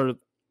Dolphins are.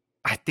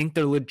 I think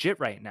they're legit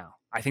right now.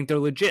 I think they're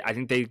legit. I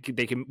think they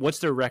can. What's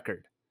their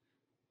record?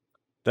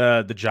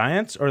 The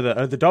Giants or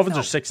the Dolphins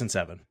are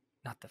 6-7.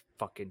 Not the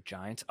fucking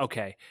Giants.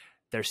 Okay,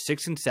 they're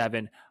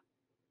 6-7.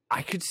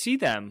 I could see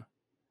them.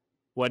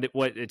 What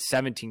it's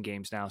 17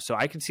 games now, so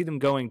I could see them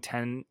going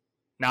 9-8.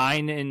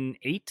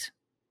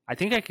 I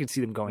think I could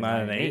see them going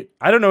 9-8.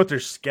 I don't know what their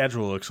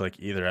schedule looks like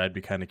either. I'd be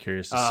kind of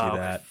curious to see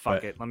that.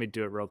 Fuck it. Let me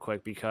do it real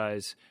quick,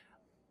 because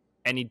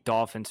any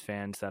Dolphins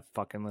fans that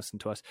fucking listen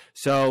to us.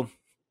 So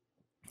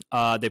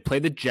they play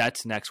the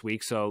Jets next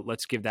week, so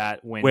let's give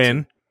that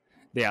win.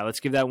 Let's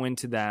give that win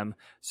to them.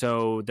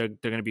 So they're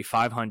going to be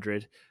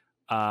 500.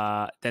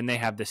 Then they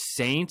have the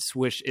Saints,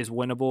 which is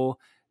winnable.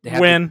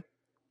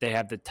 They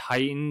have the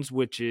Titans,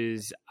 which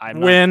is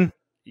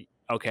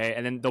okay,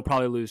 and then they'll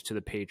probably lose to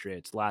the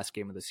Patriots last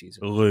game of the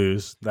season.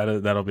 Lose.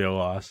 That'll be a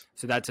loss.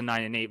 So that's a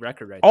 9-8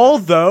 record right there.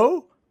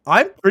 Although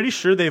I'm pretty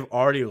sure they've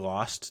already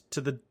lost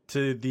to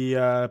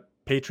the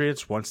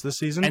Patriots once this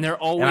season, and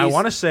I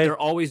want to say they're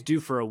always due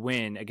for a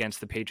win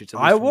against the Patriots.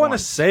 I want to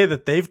say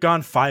that they've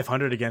gone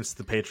 500 against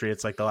the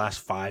Patriots like the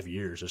last 5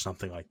 years or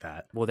something like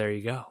that. Well, there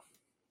you go.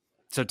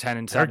 So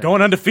 10-7. They're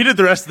going undefeated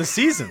the rest of the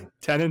season.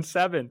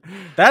 10-7.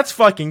 That's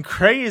fucking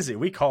crazy.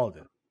 We called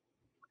it.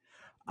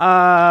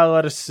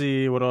 Let us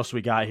see what else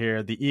we got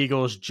here. The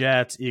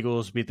Jets.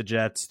 Eagles beat the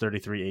Jets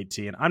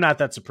 33-18. I'm not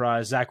that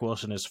surprised. Zach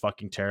Wilson is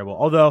fucking terrible.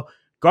 Although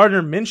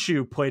Gardner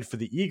Minshew played for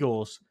the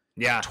Eagles.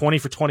 Yeah. 20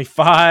 for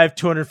 25,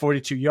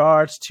 242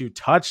 yards, 2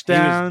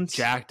 touchdowns.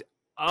 He was jacked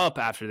up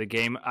after the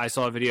game. I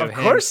saw a video of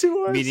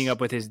him meeting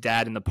up with his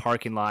dad in the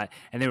parking lot,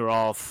 and they were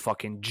all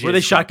fucking jizzed. Were they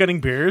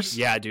shotgunning beers?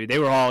 Yeah, dude. They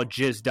were all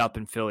jizzed up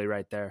in Philly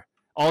right there.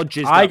 All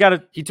jizzed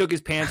up. He took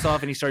his pants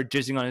off and he started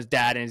jizzing on his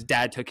dad, and his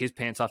dad took his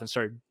pants off and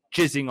started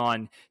jizzing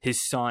on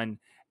his son.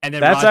 And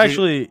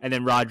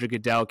then Roger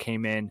Goodell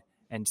came in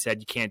and said,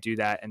 "You can't do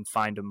that," and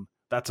fined him.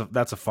 That's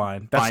a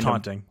fine. That's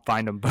taunting.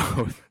 Find them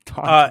both.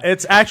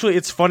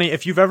 It's funny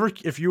if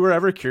you were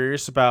ever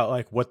curious about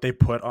like what they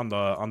put on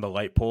the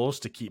light poles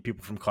to keep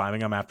people from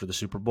climbing them after the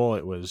Super Bowl.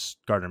 It was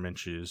Gardner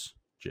Minshew's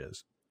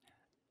jizz.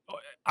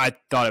 I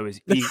thought it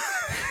was.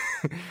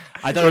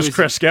 I thought it was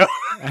Crisco.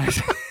 I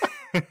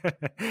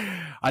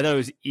thought it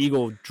was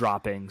Eagle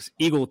droppings,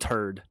 Eagle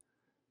turd.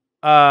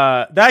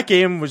 That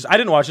game was. I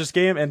didn't watch this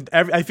game, and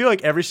I feel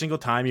like every single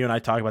time you and I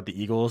talk about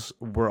the Eagles,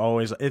 we're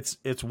always.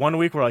 It's 1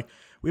 week we're like,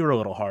 we were a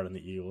little hard on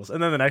the Eagles,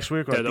 and then the next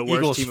week we're like, the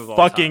Eagles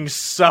fucking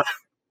suck.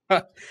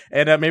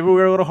 And maybe we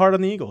were a little hard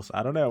on the Eagles.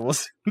 I don't know. We'll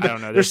see. I don't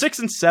know. They're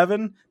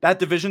 6-7. That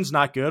division's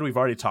not good. We've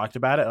already talked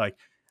about it. Like,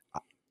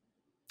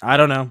 I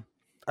don't know.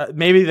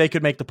 Maybe they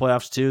could make the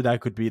playoffs too.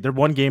 That could be. They're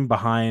 1 game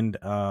behind.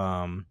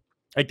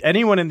 Like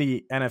anyone in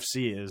the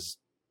NFC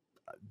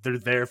they're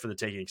there for the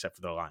taking, except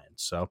for the Lions.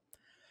 So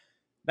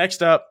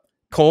next up,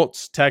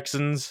 Colts,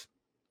 Texans.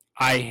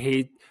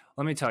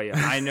 Let me tell you,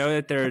 I know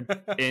that they're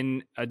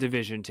in a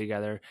division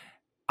together.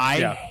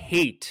 I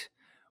hate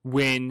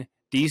when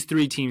these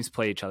 3 teams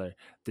play each other.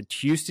 The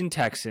Houston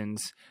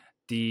Texans,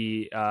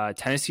 the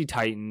Tennessee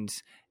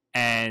Titans,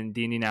 and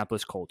the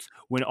Indianapolis Colts.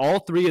 When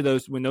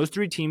those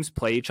three teams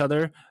play each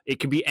other, it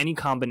can be any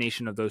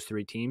combination of those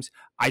three teams.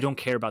 I don't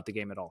care about the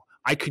game at all.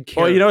 I could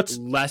care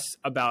less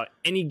about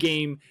any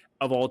game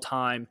of all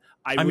time.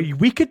 I mean,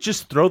 we could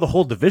just throw the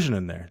whole division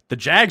in there. The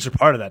Jags are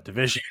part of that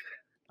division.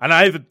 And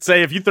I would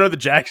say if you throw the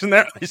Jags in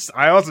there,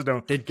 I also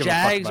don't. The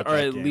Jags are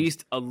at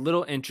least a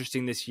little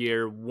interesting this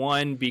year.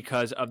 One,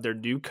 because of their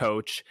new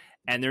coach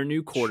and their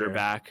new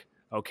quarterback.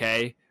 Sure.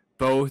 Okay,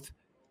 both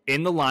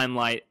in the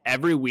limelight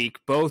every week.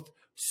 Both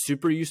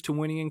super used to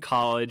winning in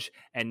college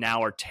and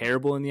now are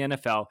terrible in the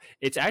NFL.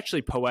 It's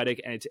actually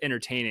poetic and it's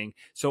entertaining.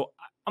 So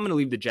I'm going to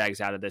leave the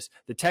Jags out of this.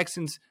 The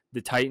Texans,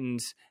 the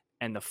Titans,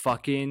 and the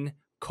fucking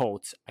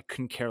Colts. I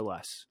couldn't care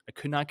less. I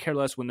could not care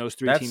less when those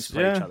three teams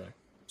play each other.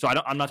 So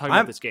I'm not talking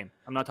about this game.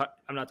 I'm not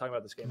talking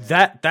about this game.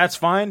 That's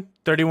fine.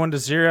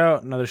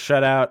 31-0, another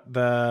shutout.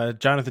 The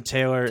Jonathan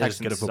Taylor Texans is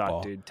good at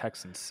football. Suck, dude.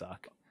 Texans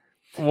suck.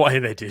 Why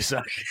they do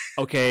suck?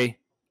 Okay,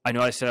 I know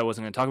I said I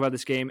wasn't going to talk about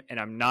this game, and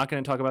I'm not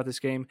going to talk about this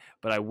game,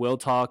 but I will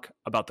talk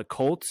about the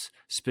Colts,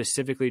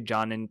 specifically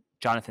Jonathan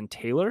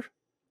Taylor.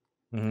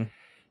 Mm-hmm.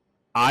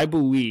 I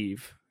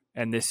believe,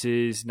 and this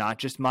is not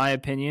just my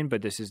opinion,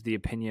 but this is the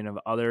opinion of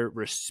other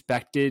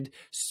respected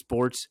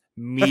sports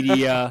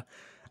media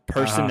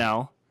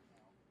personnel.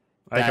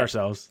 Like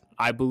ourselves.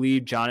 I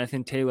believe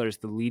Jonathan Taylor is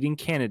the leading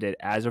candidate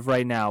as of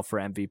right now for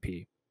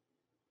MVP.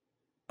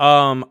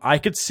 I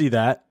could see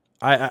that.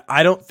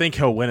 I don't think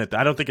he'll win it.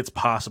 I don't think it's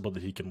possible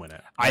that he can win it.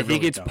 I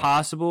think it's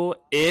possible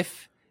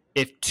if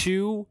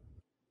two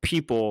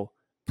people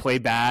play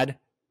bad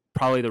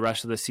probably the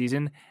rest of the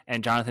season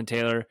and Jonathan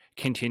Taylor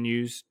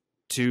continues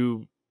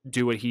to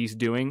do what he's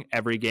doing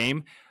every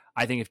game.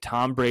 I think if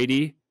Tom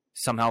Brady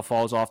somehow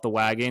falls off the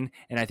wagon,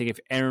 and I think if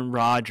Aaron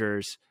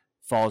Rodgers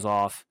falls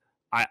off,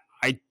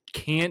 I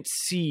can't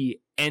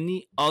see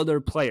any other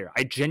player.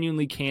 I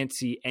genuinely can't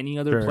see any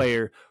other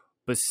player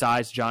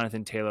besides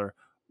Jonathan Taylor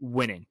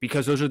winning,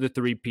 because those are the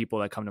three people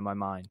that come to my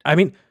mind. I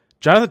mean,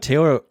 Jonathan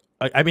Taylor,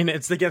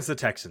 it's against the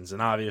Texans,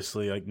 and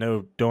obviously,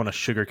 don't want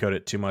to sugarcoat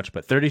it too much,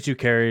 but 32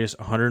 carries,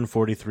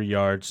 143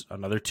 yards,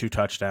 another 2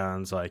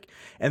 touchdowns.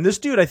 And this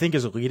dude, I think,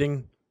 is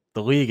leading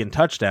the league in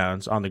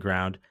touchdowns on the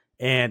ground,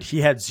 and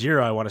he had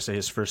 0, I want to say,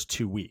 his first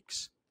 2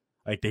 weeks.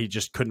 He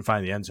just couldn't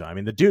find the end zone. I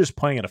mean, the dude is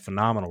playing at a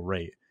phenomenal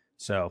rate.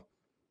 So,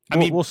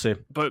 we'll see.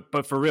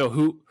 But for real,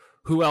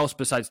 who else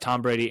besides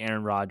Tom Brady,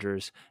 Aaron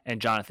Rodgers,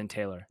 and Jonathan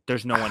Taylor?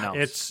 There's no one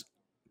else.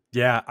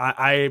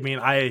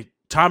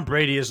 Tom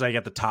Brady is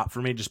at the top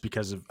for me just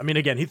because of,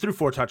 again, he threw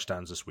 4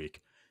 touchdowns this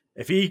week.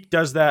 If he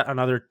does that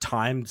another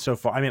time so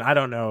far, I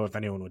don't know if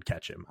anyone would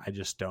catch him. I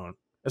just don't.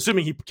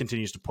 Assuming he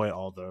continues to play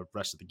all the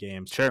rest of the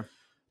games. Sure.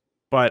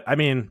 But,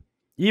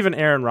 even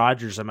Aaron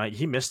Rodgers,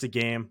 he missed a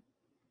game.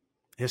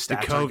 His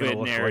stats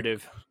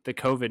the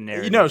COVID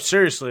narrative.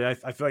 Seriously, I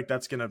feel like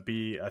that's going to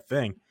be a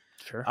thing.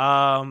 Sure.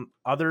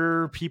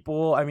 Other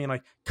people,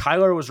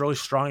 Kyler was really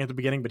strong at the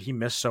beginning, but he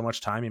missed so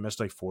much time. He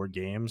missed 4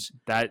 games.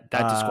 That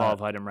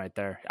disqualified him right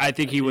there. I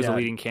think he was a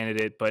leading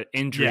candidate, but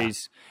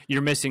injuries,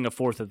 you're missing a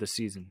fourth of the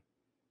season.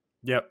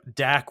 Yep.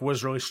 Dak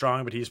was really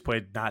strong, but he's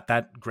played not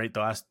that great the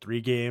last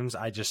 3 games.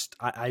 I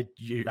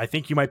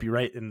think you might be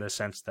right in the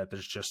sense that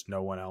there's just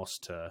no one else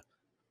to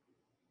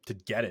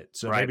get it.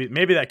 So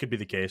maybe that could be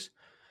the case.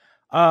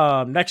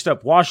 Next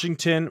up,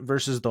 Washington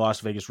versus the Las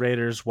Vegas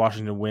Raiders.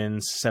 Washington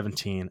wins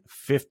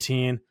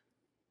 17-15.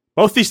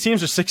 Both these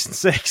teams are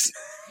 6-6.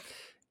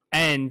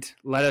 And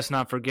let us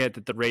not forget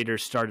that the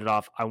Raiders started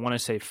off, I want to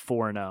say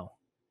 4-0.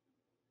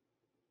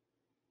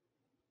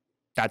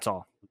 That's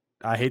all.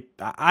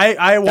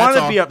 I want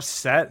to be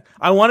upset.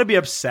 I want to be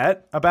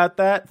upset about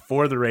that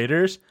for the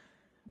Raiders,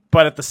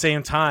 but at the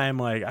same time,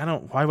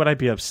 why would I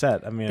be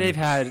upset? They've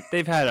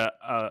had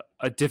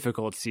a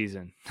difficult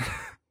season.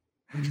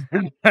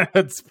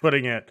 That's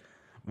putting it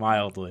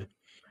mildly.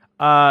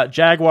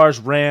 Jaguars,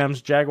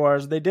 Rams.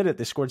 Jaguars, they did it.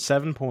 They scored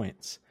 7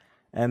 points.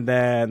 And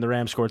then the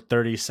Rams scored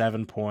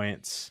 37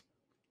 points.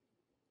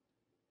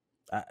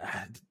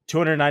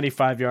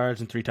 295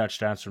 yards and 3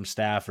 touchdowns from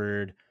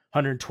Stafford.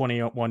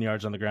 121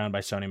 yards on the ground by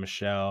Sony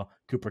Michel.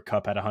 Cooper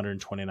Kupp had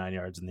 129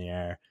 yards in the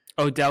air.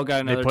 Odell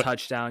got another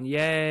touchdown.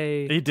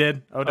 Yay. He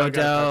did. Odell got a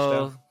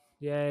touchdown.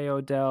 Yay,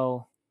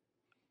 Odell.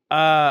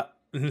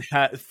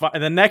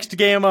 The next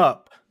game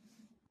up,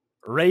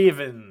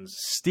 Ravens,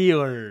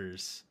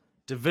 Steelers,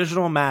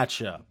 divisional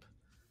matchup.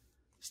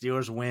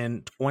 Steelers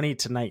win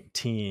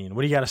 20-19.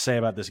 What do you got to say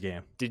about this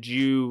game? Did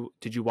you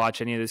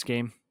watch any of this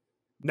game?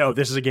 No,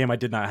 this is a game I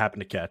did not happen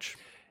to catch.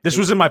 This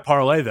was in my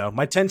parlay, though.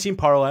 My 10-team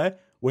parlay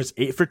was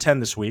 8 for 10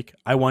 this week.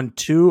 I won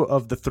 2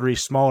 of the 3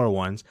 smaller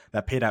ones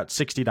that paid out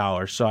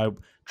 $60. So I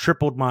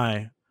tripled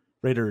my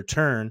rate of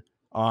return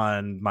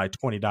on my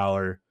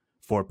 $20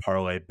 for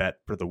parlay bet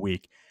for the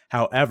week.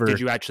 However,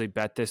 did you actually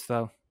bet this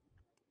though?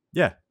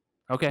 Yeah.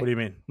 Okay. What do you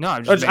mean? No,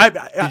 I'm just.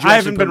 I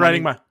haven't been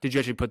writing my. Did you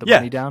actually put the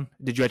money down?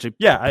 Did you actually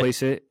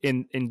place it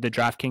in the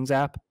DraftKings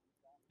app?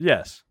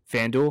 Yes.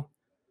 FanDuel?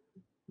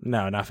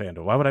 No, not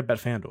FanDuel. Why would I bet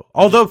FanDuel?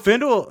 Although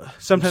FanDuel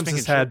sometimes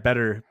has had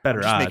better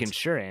odds. Just making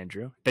sure,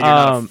 Andrew, that you're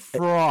not a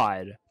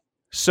fraud.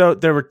 So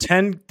there were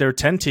 10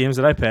 teams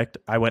that I picked.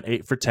 I went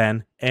 8 for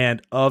 10,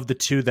 and of the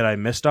 2 that I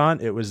missed on,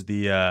 I had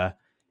the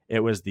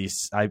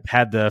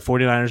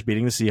 49ers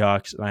beating the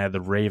Seahawks, and I had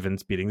the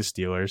Ravens beating the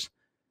Steelers.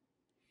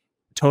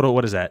 Total,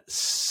 what is that?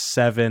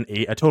 7,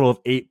 8, a total of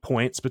 8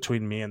 points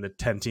between me and the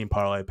 10-team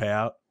parlay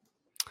payout.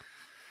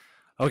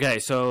 Okay,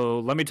 so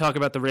let me talk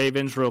about the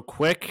Ravens real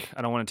quick.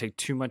 I don't want to take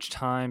too much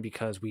time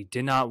because we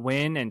did not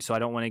win, and so I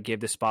don't want to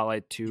give the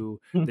spotlight to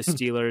the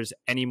Steelers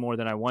any more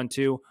than I want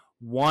to.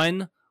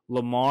 One,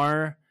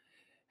 Lamar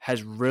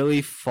has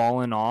really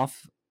fallen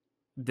off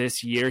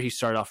this year. He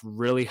started off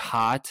really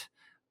hot,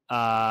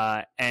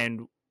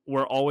 and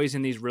we're always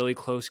in these really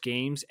close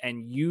games,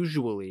 and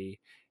usually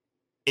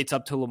it's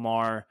up to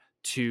Lamar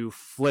to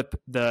flip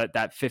that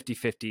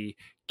 50-50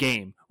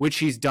 game, which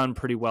he's done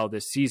pretty well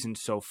this season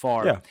so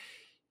far. Yeah.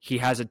 He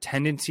has a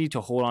tendency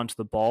to hold on to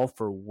the ball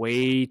for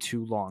way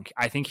too long.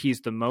 I think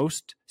he's the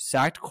most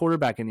sacked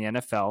quarterback in the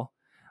NFL.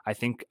 I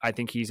think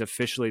he's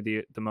officially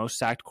the most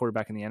sacked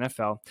quarterback in the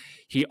NFL.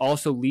 He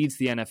also leads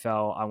the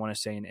NFL, I want to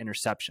say, in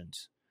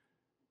interceptions.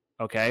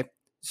 Okay?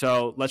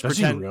 So let's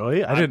pretend.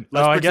 Really? I didn't.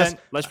 I guess.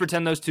 Let's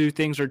pretend those two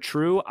things are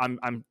true.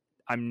 I'm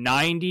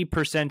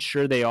 90%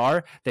 sure they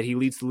are, that he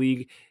leads the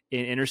league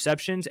in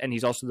interceptions, and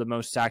he's also the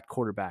most sacked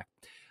quarterback.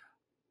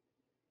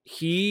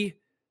 He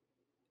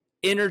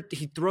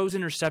throws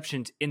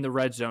interceptions in the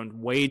red zone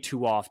way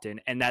too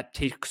often, and that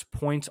takes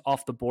points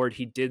off the board.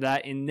 He did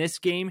that in this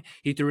game.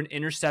 He threw an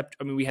intercept.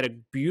 I mean, we had a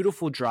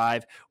beautiful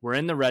drive. We're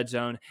in the red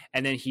zone,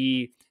 and then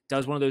he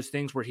does one of those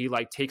things where he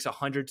takes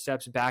 100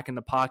 steps back in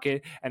the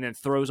pocket and then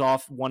throws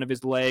off one of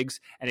his legs,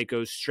 and it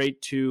goes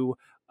straight to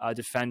a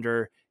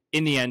defender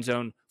in the end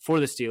zone for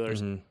the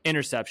Steelers. Mm-hmm.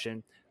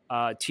 Interception.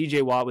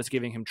 TJ Watt was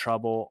giving him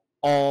trouble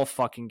all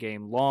fucking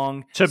game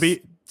long. To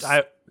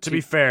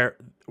be fair,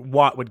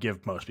 Watt would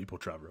give most people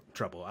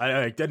trouble.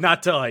 I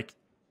not to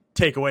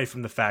take away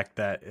from the fact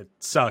that it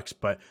sucks,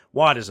 but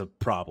Watt is a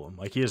problem.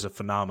 He is a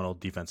phenomenal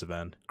defensive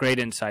end. Great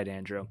insight,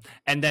 Andrew.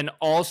 And then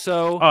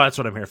also, that's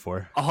what I'm here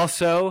for.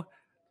 Also,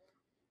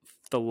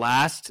 the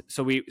last,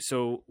 so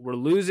we're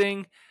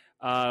losing.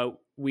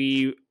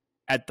 We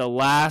at the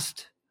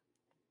last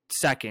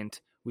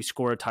second we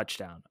score a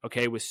touchdown.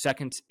 Okay, with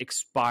seconds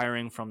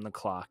expiring from the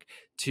clock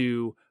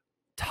to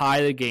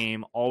tie the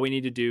game. All we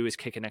need to do is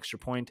kick an extra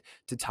point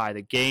to tie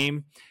the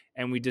game,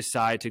 and we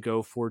decide to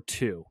go for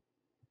 2.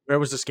 Where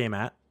was this game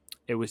at?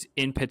 It was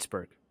in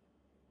Pittsburgh.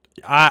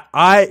 Do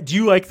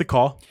you like the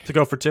call to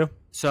go for 2?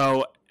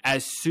 So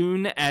as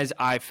soon as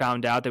I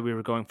found out that we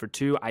were going for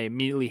 2, I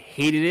immediately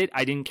hated it.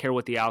 I didn't care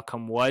what the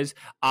outcome was.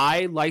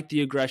 I liked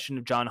the aggression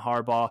of John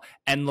Harbaugh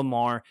and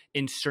Lamar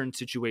in certain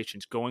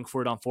situations. Going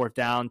for it on 4th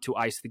down to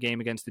ice the game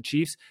against the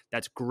Chiefs,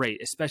 that's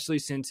great, especially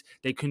since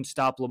they couldn't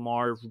stop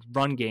Lamar's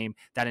run game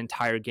that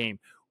entire game.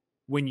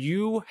 When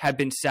you have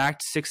been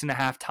sacked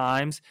 6.5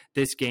 times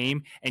this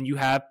game and you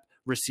have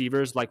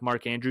receivers like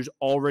Mark Andrews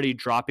already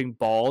dropping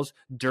balls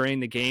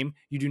during the game,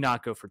 you do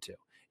not go for 2.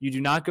 You do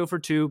not go for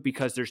 2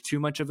 because there's too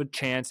much of a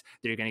chance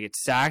that you're going to get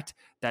sacked,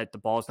 that the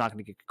ball is not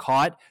going to get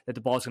caught, that the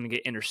ball is going to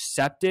get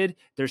intercepted.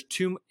 There's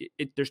too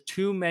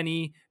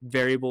many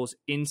variables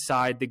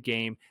inside the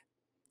game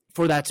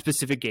for that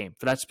specific game.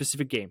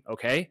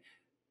 Okay?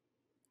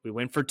 We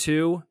went for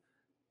 2,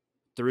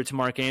 threw it to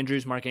Mark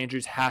Andrews. Mark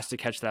Andrews has to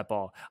catch that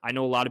ball. I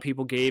know a lot of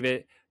people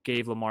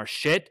gave Lamar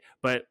shit,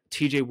 but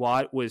TJ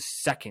Watt was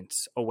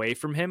seconds away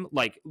from him.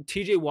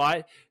 TJ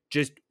Watt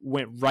just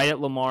went right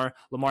at Lamar.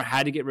 Lamar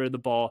had to get rid of the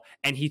ball,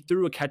 and he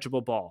threw a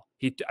catchable ball.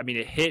 It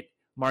hit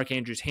Mark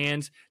Andrews'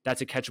 hands.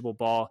 That's a catchable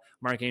ball.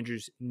 Mark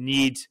Andrews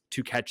needs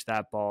to catch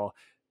that ball.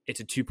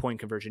 It's a 2-point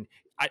conversion.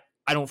 I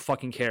don't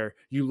fucking care.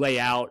 You lay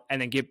out and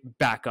then get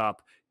back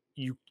up.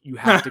 You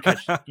have to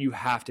catch. You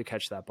have to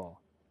catch that ball.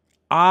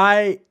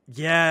 I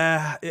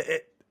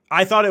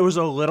thought it was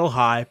a little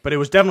high, but it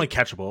was definitely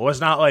catchable. It was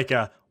not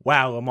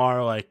wow,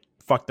 Lamar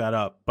fucked that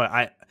up.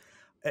 But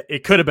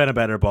it could have been a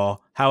better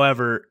ball.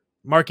 However,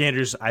 Mark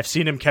Andrews, I've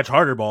seen him catch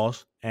harder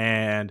balls,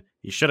 and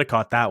he should have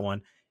caught that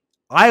one.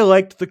 I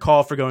liked the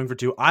call for going for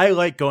 2. I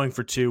like going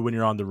for 2 when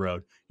you're on the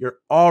road. You're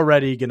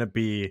already going to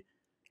be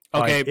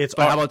okay.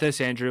 But how about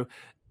this, Andrew?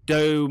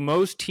 Do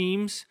most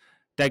teams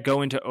that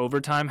go into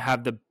overtime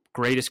have the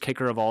greatest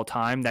kicker of all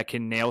time that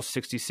can nail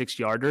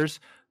 66-yarders?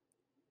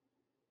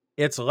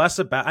 It's less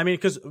about,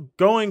 because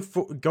going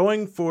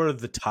for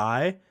the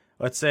tie,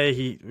 let's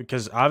say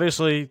because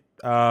obviously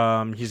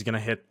he's going to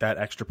hit that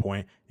extra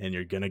point and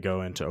you're going to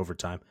go into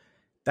overtime.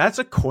 That's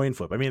a coin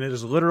flip. It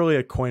is literally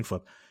a coin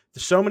flip.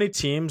 There's so many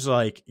teams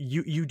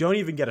you don't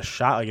even get a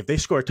shot. If they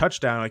score a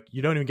touchdown,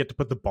 you don't even get to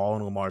put the ball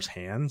in Lamar's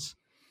hands.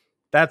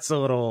 That's a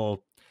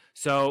little.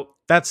 So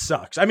that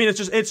sucks.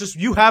 It's just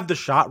you have the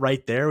shot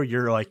right there.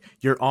 Where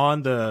you're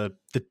on the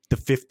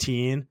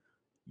 15.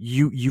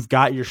 You've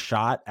got your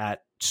shot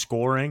at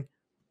scoring.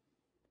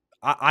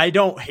 I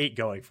don't hate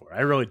going for it.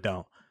 I really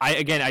don't.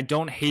 I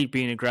don't hate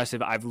being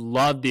aggressive. I've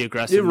loved the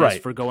aggressiveness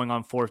for going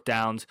on 4th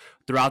downs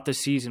throughout the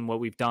season, what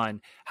we've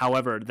done.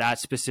 However, that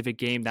specific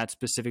game, that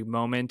specific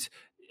moment,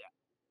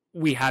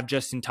 we have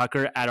Justin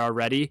Tucker at our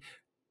ready.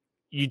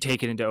 you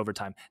take it into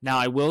overtime. Now,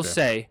 I will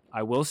say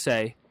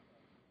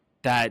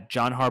that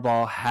John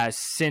Harbaugh has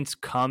since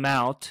come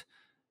out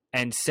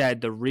and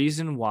said the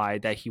reason why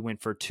that he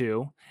went for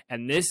 2,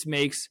 and this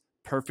makes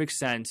perfect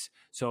sense,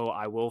 so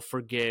I will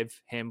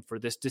forgive him for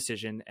this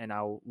decision and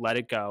I'll let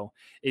it go,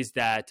 is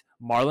that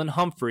Marlon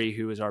Humphrey,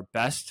 who is our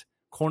best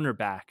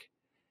cornerback,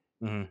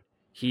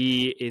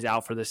 he is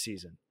out for the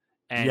season.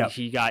 And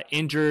he got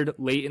injured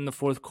late in the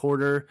fourth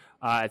quarter.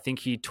 I think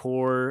he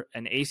tore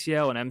an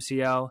ACL, an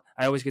MCL.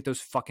 I always get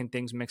those fucking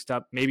things mixed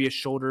up. Maybe a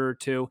shoulder or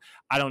two.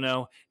 I don't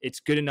know.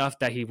 It's good enough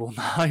that he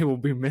will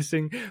be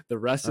missing the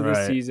rest of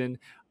the season.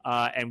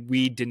 And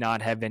we did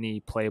not have any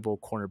playable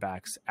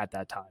cornerbacks at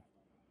that time.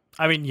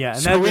 I mean, yeah.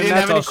 And so we didn't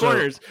have any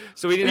corners.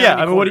 So we didn't have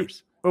any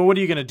corners. What are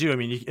you going to do? I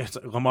mean, it's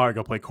like Lamar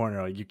go play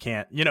corner. Like, you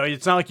can't.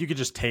 It's not like you could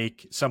just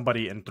take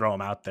somebody and throw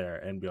them out there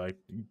and be like,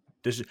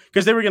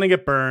 because they were going to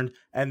get burned,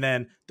 and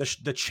then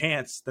the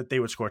chance that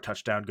they would score a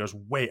touchdown goes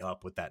way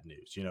up with that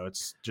news.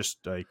 It's just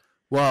like,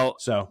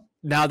 so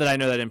now that I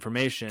know that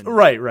information,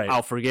 right,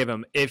 I'll forgive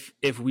him. If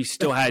we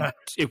still had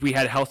if we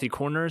had healthy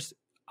corners,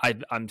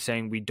 I'm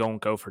saying we don't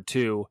go for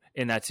 2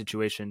 in that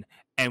situation,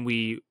 and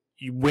you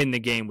win the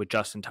game with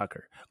Justin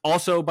Tucker.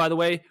 Also, by the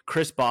way,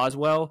 Chris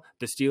Boswell,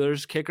 the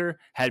Steelers kicker,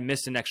 had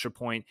missed an extra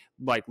point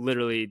like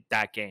literally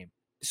that game,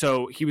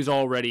 so he was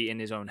already in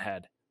his own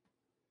head.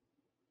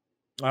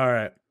 All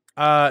right.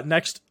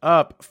 Next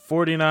up,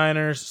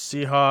 49ers,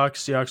 Seahawks.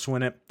 Seahawks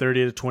win it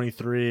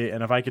 30-23.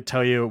 And if I could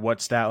tell you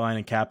what stat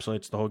line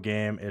encapsulates the whole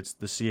game, it's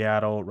the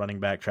Seattle running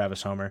back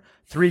Travis Homer.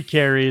 3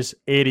 carries,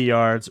 80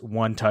 yards,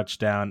 1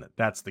 touchdown.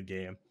 That's the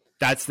game.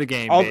 That's the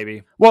game,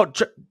 baby. Well,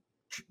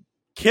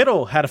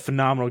 Kittle had a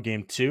phenomenal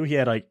game too. He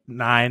had like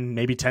 9,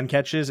 maybe 10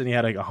 catches, and he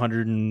had like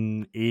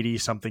 180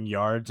 something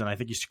yards. And I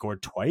think he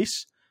scored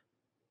twice.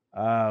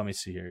 Let me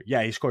see here.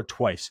 Yeah, he scored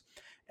twice.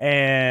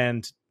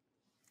 And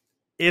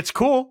it's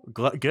cool.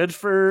 Good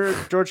for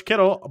George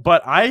Kittle,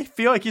 but I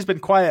feel like he's been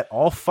quiet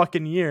all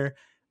fucking year.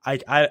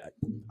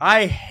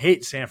 I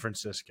hate San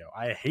Francisco.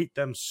 I hate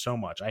them so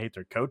much. I hate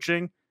their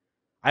coaching.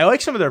 I like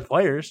some of their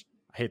players.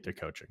 I hate their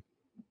coaching.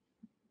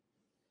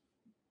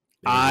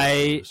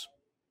 I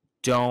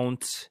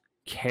don't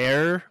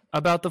care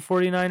about the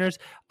 49ers.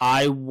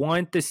 I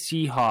want the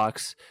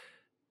Seahawks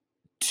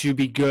to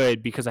be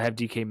good because I have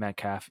DK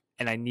Metcalf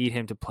and I need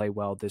him to play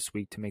well this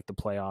week to make the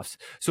playoffs.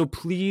 So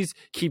please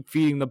keep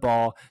feeding the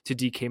ball to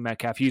DK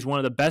Metcalf. He's one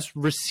of the best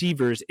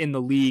receivers in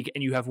the league,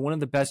 and you have one of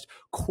the best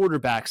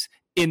quarterbacks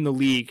in the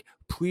league.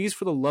 Please,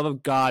 for the love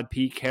of God,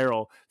 Pete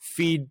Carroll,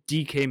 feed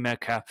DK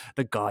Metcalf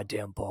the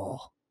goddamn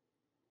ball.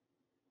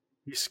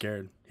 He's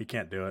scared. He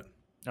can't do it.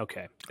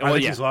 Okay. I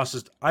think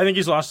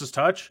he's lost his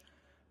touch.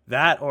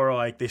 That, or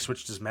like they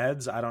switched his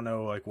meds. I don't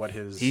know like what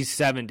his. He's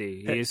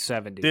 70. He is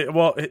 70.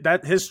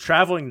 That his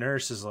traveling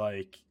nurse is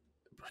like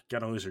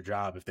gonna lose her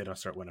job if they don't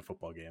start winning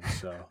football games.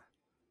 So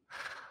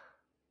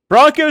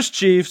Broncos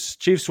Chiefs.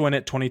 Chiefs win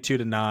it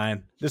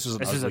 22-9. This was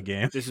an ugly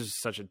game. This is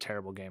such a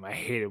terrible game. I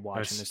hated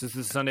watching this. This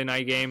is a Sunday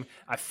night game.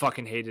 I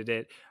fucking hated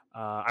it.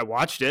 I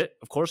watched it.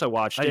 Of course, I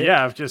watched it.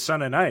 Yeah, just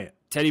Sunday night.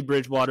 Teddy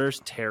Bridgewater's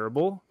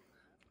terrible.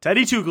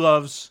 Teddy Two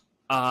Gloves.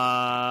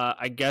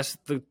 I guess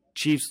the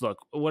Chiefs. Look,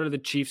 what are the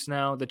Chiefs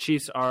now? The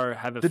Chiefs are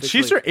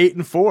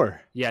 8-4.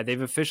 Yeah,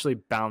 they've officially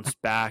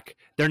bounced back.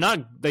 They're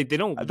not. They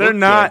don't. They're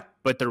not. Good,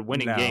 but they're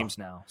winning games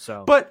now.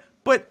 So, but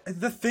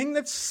the thing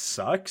that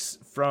sucks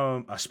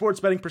from a sports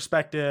betting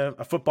perspective,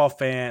 a football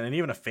fan, and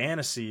even a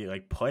fantasy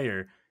like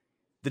player,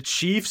 the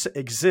Chiefs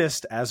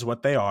exist as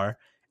what they are,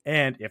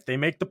 and if they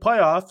make the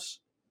playoffs,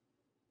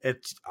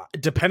 it's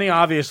depending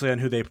obviously on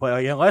who they play.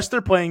 Like, unless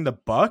they're playing the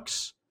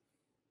Bucks,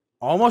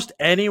 almost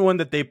anyone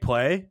that they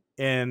play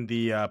in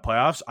the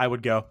playoffs, I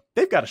would go,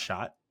 they've got a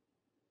shot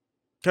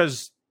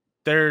because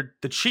they're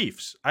the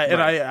Chiefs.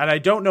 And I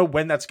don't know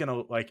when that's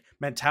gonna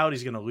mentality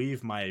is gonna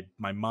leave my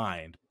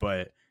mind,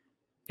 but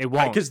it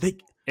won't because they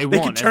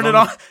could turn it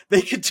on.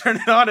 They could turn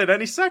it on at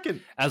any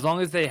second as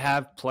long as they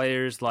have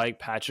players like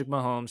Patrick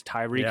Mahomes,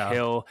 Tyreek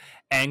Hill,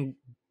 and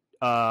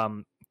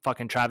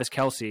fucking Travis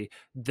Kelce.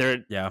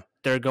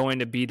 They're going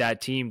to be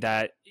that team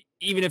that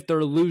even if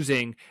they're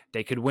losing,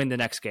 they could win the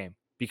next game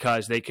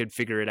because they could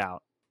figure it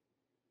out.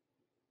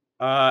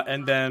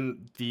 And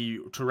then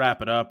to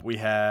wrap it up, we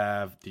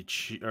have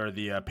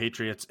the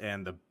Patriots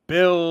and the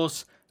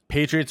Bills.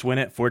 Patriots win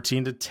it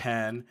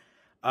 14-10.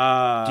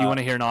 Do you want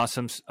to hear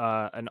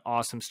an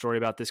awesome story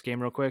about this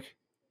game real quick?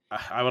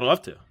 I would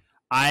love to.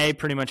 I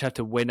pretty much have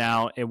to win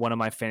out in one of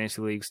my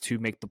fantasy leagues to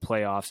make the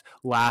playoffs.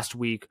 Last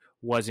week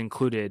was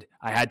included.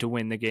 I had to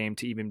win the game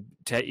to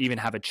even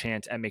have a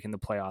chance at making the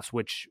playoffs,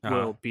 which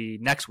will be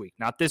next week,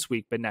 not this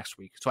week, but next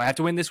week. So I have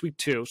to win this week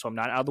too. So I'm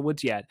not out of the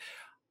woods yet.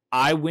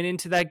 I went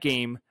into that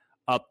game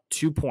up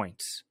 2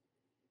 points.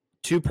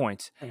 2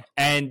 points.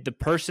 And the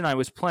person I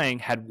was playing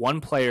had one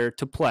player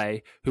to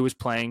play who was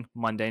playing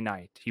Monday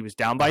night. He was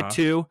down by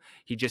 2.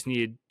 He just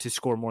needed to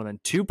score more than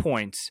 2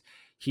 points.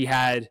 He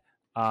had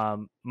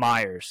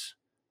Myers,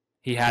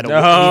 He had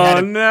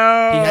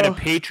a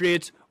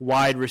Patriots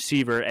wide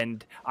receiver,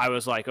 and I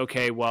was like,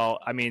 okay, well,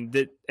 I mean,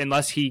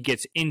 unless he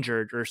gets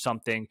injured or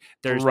something,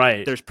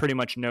 there's pretty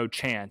much no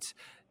chance.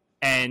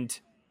 And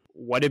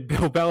what did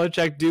Bill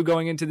Belichick do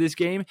going into this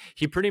game?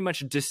 He pretty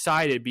much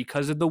decided,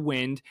 because of the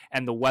wind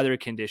and the weather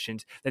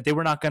conditions, that they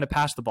were not going to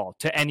pass the ball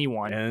to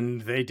anyone. And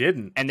they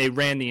didn't. And they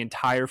ran the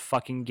entire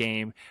fucking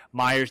game.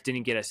 Myers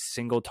didn't get a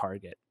single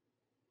target.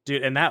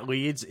 Dude, and that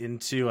leads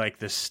into like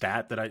the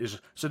stat that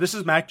so this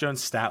is Mac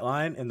Jones' stat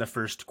line in the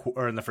first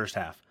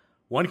half.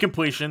 1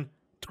 completion,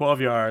 12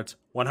 yards,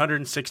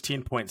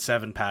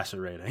 116.7 passer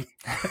rating.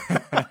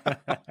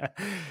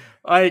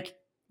 Like,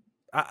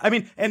 I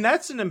mean, and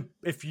that's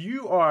if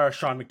you are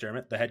Sean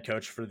McDermott, the head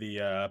coach for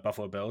the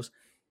Buffalo Bills,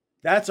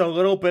 that's a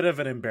little bit of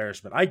an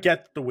embarrassment. I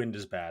get that the wind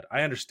is bad.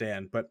 I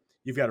understand, but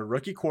you've got a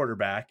rookie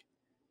quarterback.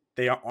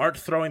 They aren't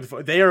throwing the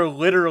football. They are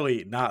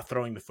literally not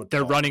throwing the football.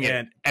 They're running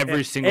it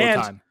every single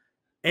time.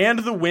 And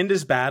the wind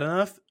is bad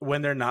enough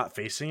when they're not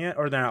facing it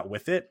or they're not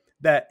with it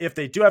that if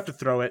they do have to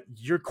throw it,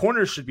 your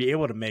corners should be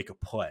able to make a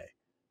play,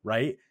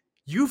 right?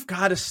 You've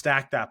got to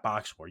stack that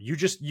box score.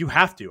 You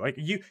have to. Like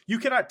you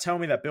cannot tell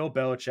me that Bill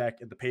Belichick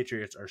and the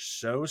Patriots are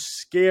so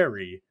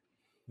scary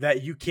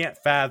that you can't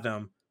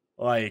fathom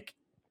like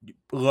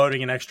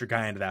loading an extra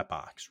guy into that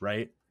box,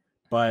 right?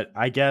 But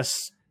I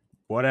guess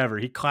whatever,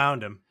 he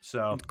clowned him.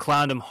 So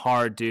clowned him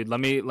hard, dude. Let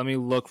me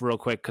look real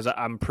quick because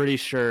I'm pretty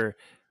sure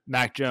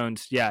Mac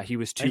Jones, yeah, he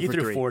was 2 for 3.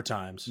 He threw 4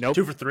 times. Nope.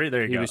 2 for 3.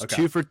 There you go. He was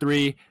 2 for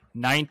 3,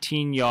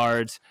 19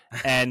 yards,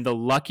 and the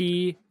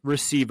lucky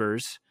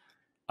receivers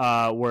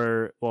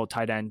were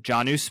tight end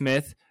Jonnu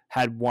Smith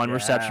had 1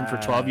 reception for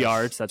 12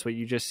 yards. That's what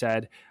you just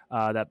said.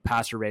 That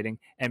passer rating,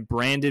 and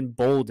Brandon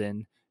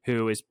Bolden,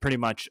 who is pretty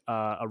much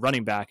a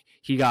running back,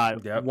 he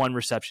got 1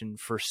 reception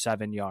for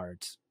 7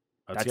 yards.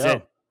 That's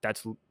it.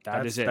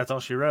 That is it. That's all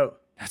she wrote.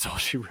 That's all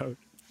she wrote.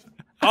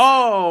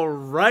 All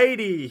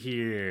righty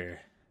here.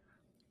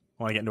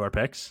 Want to get into our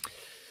picks?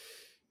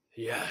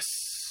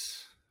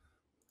 Yes.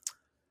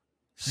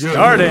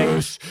 Starting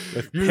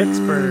with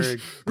Pittsburgh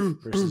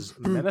versus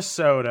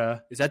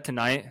Minnesota. Is that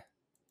tonight?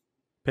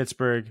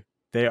 Pittsburgh.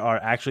 They are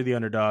actually the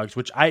underdogs,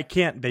 which I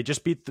can't. They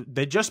just beat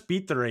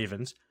the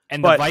Ravens,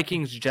 and the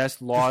Vikings just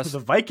lost. The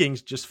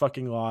Vikings just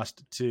fucking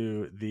lost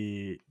to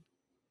the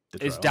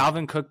Is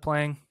Dalvin Cook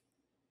playing?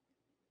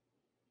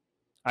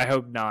 I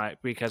hope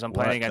not, because I'm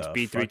playing against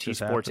B3T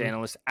sports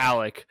analyst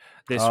Alec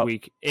this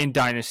week in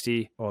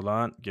Dynasty. Hold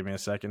on. Give me a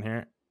second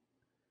here.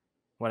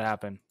 What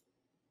happened?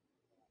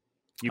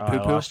 You I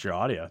lost your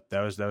audio. That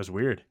was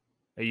weird.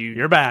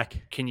 You're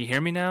back. Can you hear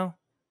me now?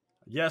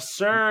 Yes,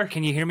 sir.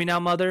 Can you hear me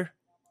now, mother?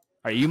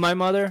 Are you my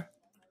mother?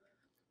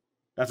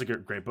 That's a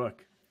great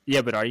book.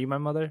 Yeah, but are you my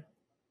mother?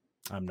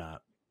 I'm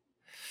not.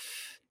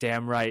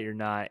 Damn right you're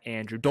not,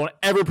 Andrew. Don't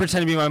ever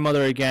pretend to be my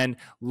mother again.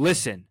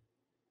 Listen.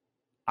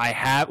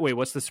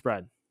 What's the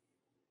spread?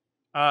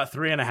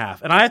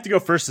 3.5. And I have to go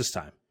first this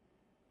time.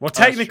 Well,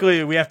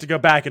 technically, we have to go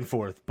back and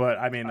forth, but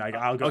I mean,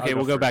 I'll go. Okay,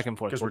 we'll go back and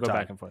forth. We'll go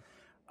back and forth.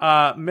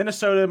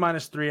 Minnesota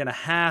minus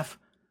 3.5.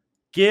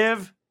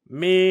 Give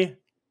me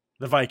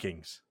the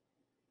Vikings.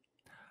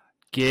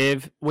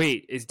 Is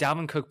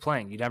Dalvin Cook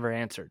playing? You never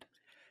answered.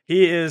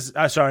 He is.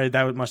 Sorry,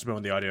 that must have been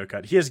when the audio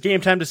cut. He has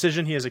game time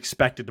decision. He is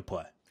expected to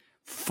play.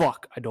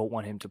 Fuck, I don't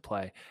want him to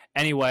play.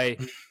 Anyway.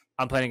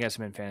 I'm playing against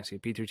him in fantasy.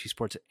 P3T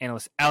Sports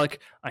analyst Alec,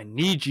 I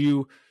need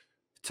you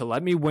to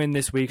let me win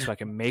this week so I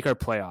can make our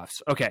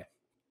playoffs. Okay.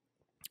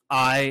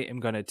 I am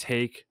going to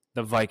take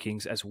the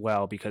Vikings as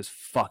well because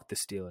fuck the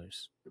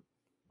Steelers.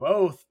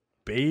 Both,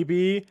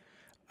 baby.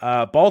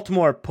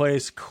 Baltimore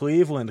plays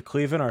Cleveland.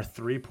 Cleveland are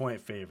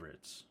 3-point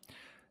favorites.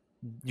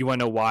 You want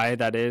to know why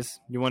that is?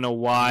 You want to know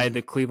why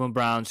the Cleveland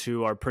Browns,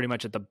 who are pretty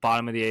much at the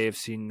bottom of the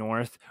AFC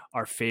North,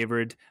 are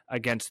favored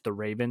against the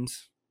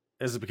Ravens?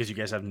 Is it because you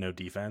guys have no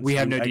defense? We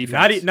have no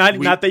defense.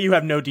 Not that you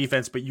have no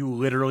defense, but you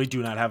literally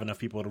do not have enough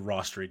people to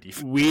roster a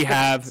defense. We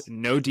have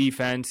no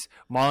defense.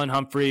 Marlon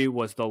Humphrey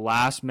was the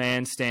last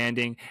man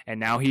standing, and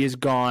now he is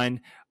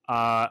gone.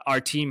 Our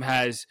team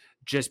has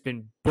just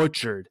been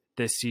butchered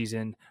this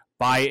season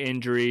by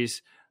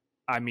injuries.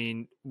 I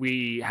mean,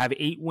 we have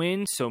 8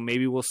 wins, so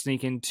maybe we'll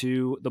sneak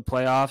into the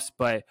playoffs.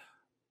 But,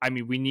 I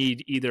mean, we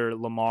need either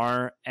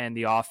Lamar and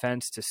the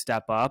offense to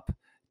step up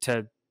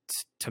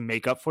to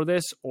make up for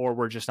this, or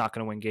we're just not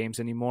going to win games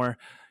anymore.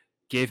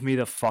 Give me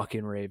the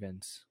fucking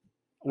Ravens.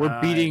 We're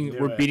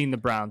beating the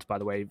Browns, by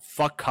the way.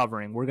 Fuck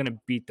covering. We're going to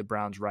beat the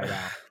Browns outright.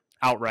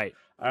 All right.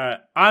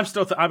 I'm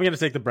going to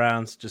take the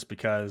Browns just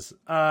because.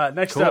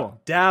 Next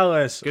up,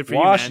 Dallas, good for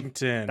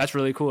Washington. You, man. That's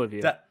really cool of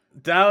you.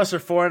 Dallas are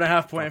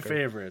 4.5-point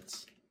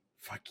favorites.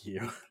 Fuck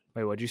you.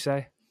 Wait, what'd you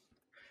say?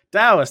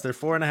 Dallas, they're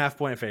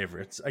 4.5-point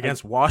favorites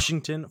against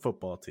Washington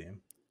football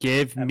team.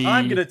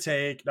 I'm gonna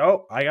take.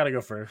 No, I gotta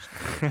go first.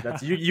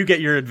 That's you get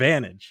your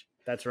advantage.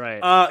 That's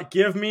right.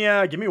 Give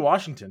me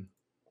Washington.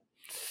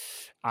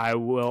 I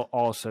will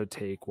also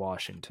take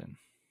Washington.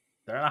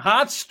 They're on a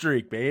hot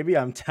streak, baby.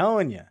 I'm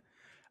telling you.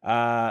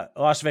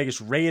 Las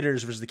Vegas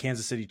Raiders versus the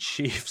Kansas City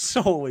Chiefs.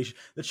 Holy,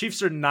 the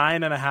Chiefs are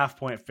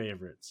 9.5-point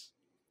favorites.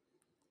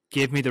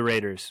 Give me the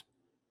Raiders.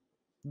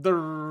 The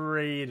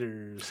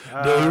Raiders.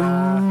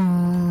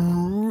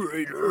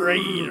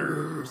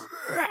 Raiders.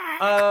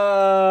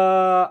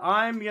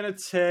 I'm gonna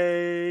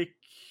take.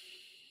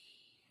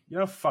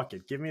 Fuck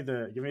it. Give me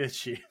the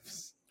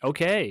Chiefs.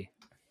 Okay.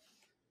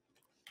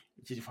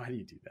 Why do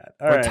you do that?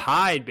 We're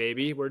tied,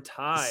 baby. We're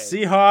tied.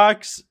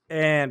 Seahawks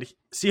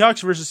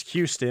versus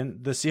Houston.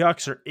 The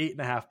Seahawks are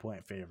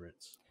 8.5-point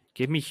favorites.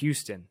 Give me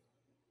Houston.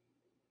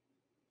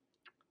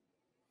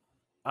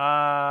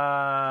 I'm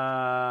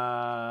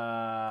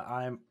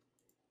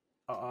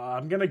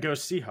gonna go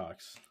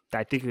Seahawks.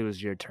 I think it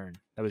was your turn.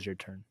 That was your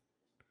turn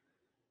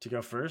to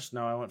go first.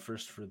 No, I went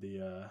first for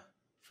the.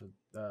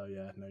 No,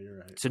 you're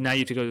right. So now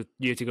you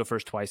have to go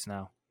first twice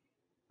now.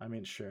 I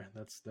mean, sure.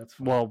 That's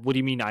fine. Well, what do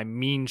you mean? I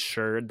mean,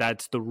 sure.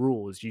 That's the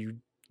rules. You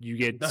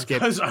get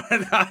skipped. Those are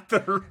not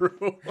the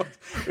rules.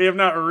 We have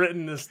not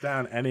written this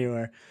down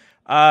anywhere.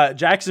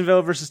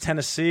 Jacksonville versus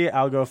Tennessee.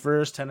 I'll go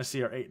first.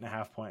 Tennessee are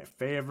 8.5-point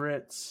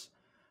favorites.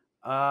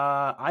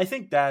 I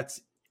think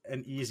that's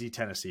an easy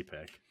Tennessee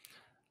pick.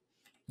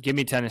 Give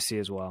me Tennessee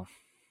as well.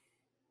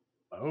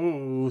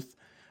 Both.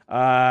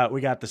 We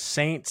got the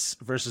Saints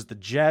versus the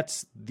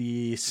Jets.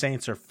 The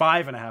Saints are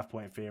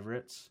 5.5-point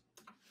favorites.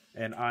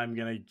 And I'm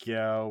going to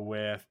go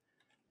with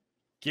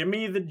give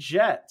me the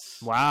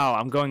Jets. Wow,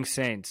 I'm going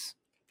Saints.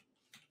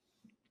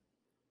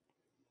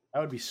 That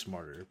would be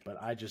smarter, but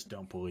I just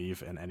don't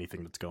believe in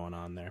anything that's going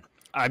on there.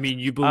 I mean,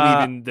 you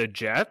believe in the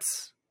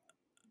Jets?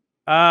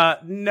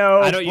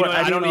 No.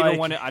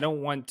 I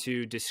don't want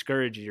to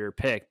discourage your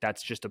pick.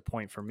 That's just a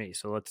point for me.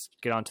 So let's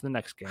get on to the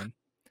next game.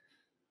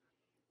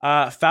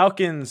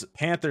 Falcons,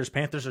 Panthers.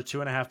 Panthers are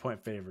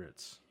 2.5-point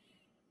favorites.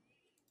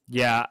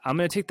 Yeah, I'm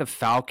going to take the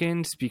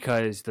Falcons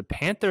because the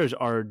Panthers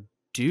are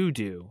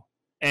doo-doo.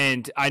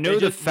 And I know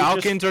the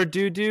Falcons are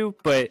doo-doo,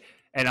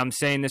 and I'm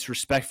saying this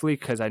respectfully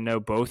because I know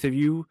both of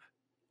you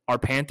are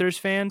Panthers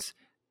fans.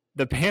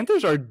 The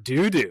Panthers are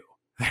doo-doo.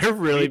 They're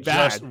really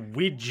bad.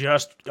 We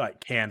just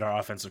canned our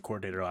offensive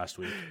coordinator last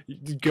week.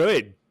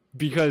 Good,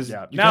 because you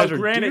now, guys are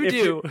granted,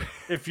 doo-doo.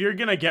 if you're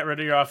going to get rid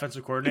of your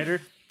offensive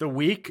coordinator, the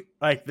week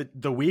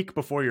the week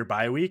before your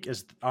bye week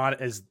is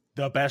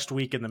the best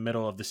week in the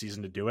middle of the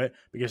season to do it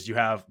because you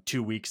have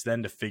 2 weeks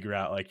then to figure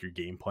out your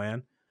game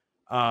plan,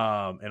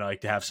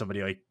 and to have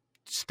somebody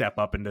step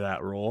up into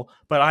that role.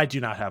 But I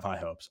do not have high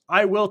hopes.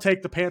 I will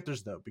take the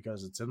Panthers though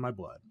because it's in my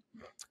blood.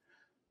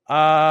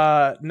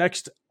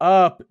 Next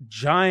up,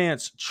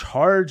 Giants,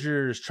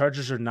 Chargers.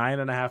 Chargers are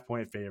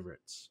 9.5-point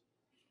favorites.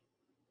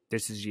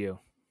 This is you.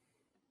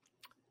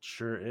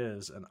 Sure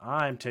is, and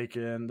I'm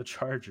taking the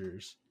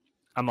Chargers.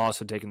 I'm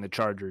also taking the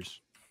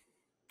Chargers.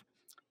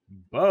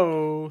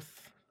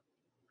 Both.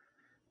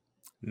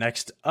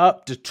 Next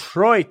up,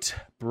 Detroit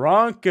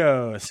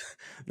Broncos.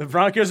 The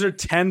Broncos are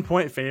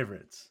 10-point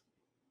favorites.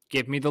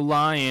 Give me the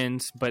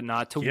Lions, but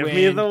not to win. Give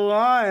me the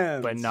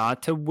Lions. But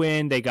not to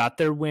win. They got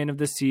their win of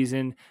the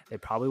season. They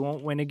probably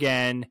won't win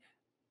again.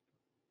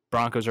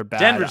 Broncos are bad.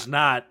 Denver's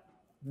not.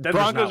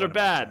 Broncos are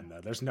bad.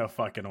 No, there's no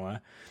fucking way.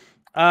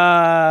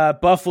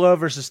 Buffalo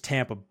versus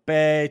Tampa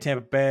Bay.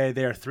 Tampa Bay,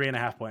 they are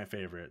 3.5-point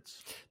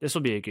favorites. This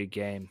will be a good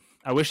game.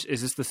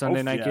 Is this the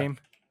Sunday night game?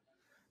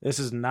 This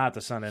is not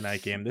the Sunday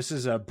night game. This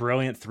is a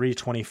brilliant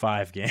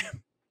 3:25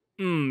 game.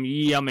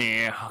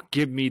 Yummy.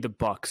 Give me the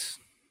Bucks.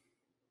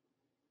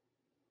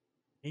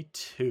 Me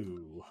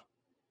too.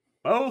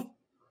 Both.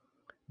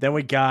 Then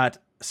we got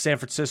San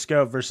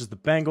Francisco versus the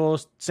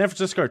Bengals. San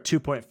Francisco are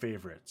 2-point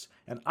favorites.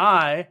 And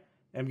I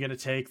am going to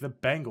take the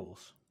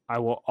Bengals. I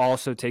will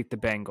also take the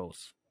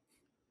Bengals.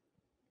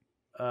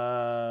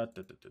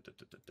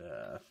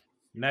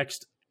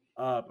 Next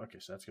up. Okay,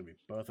 so that's going to be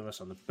both of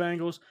us on the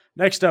Bengals.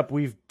 Next up,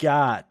 we've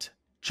got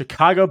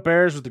Chicago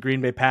Bears with the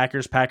Green Bay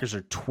Packers. Packers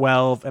are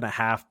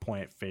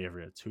 12.5-point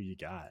favorites. Who you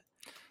got?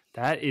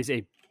 That is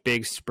a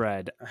big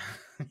spread.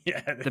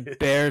 Yeah, the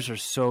Bears are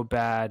so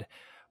bad,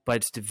 but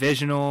it's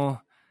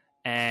divisional,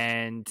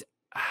 and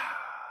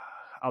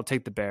I'll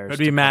take the Bears. Could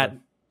be Matt.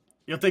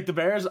 You'll take the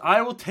Bears?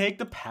 I will take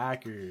the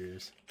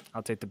Packers.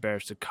 I'll take the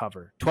Bears to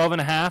cover.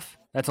 12.5?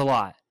 That's a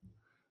lot.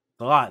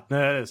 A lot.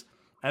 That is.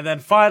 And then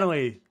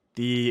finally,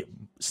 the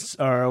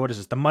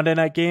Monday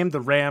night game,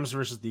 the Rams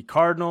versus the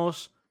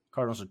Cardinals.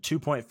 Cardinals are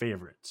 2-point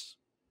favorites.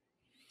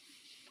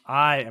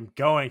 I am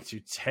going to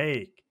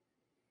take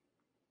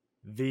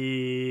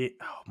oh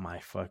my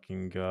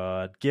fucking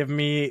God. Give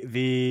me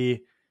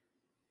the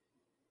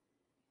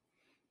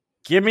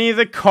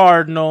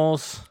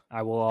Cardinals.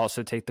 I will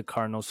also take the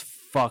Cardinals.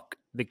 Fuck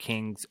the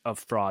Kings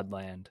of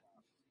Fraudland.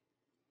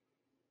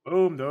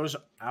 Boom, those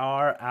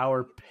are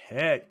our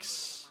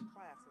picks.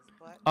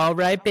 All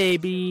right,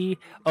 baby.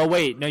 Oh,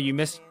 wait, no, you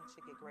missed.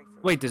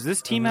 Wait, does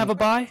this team have a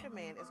bye?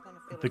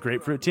 The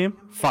Grapefruit team?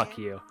 Fuck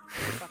you.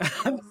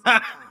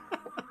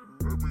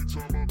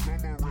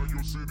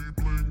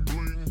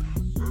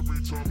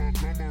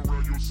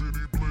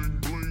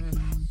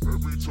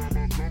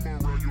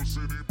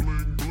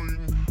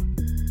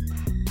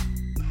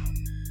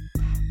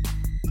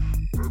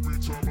 Every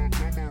time I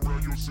come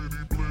around your city,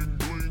 bling.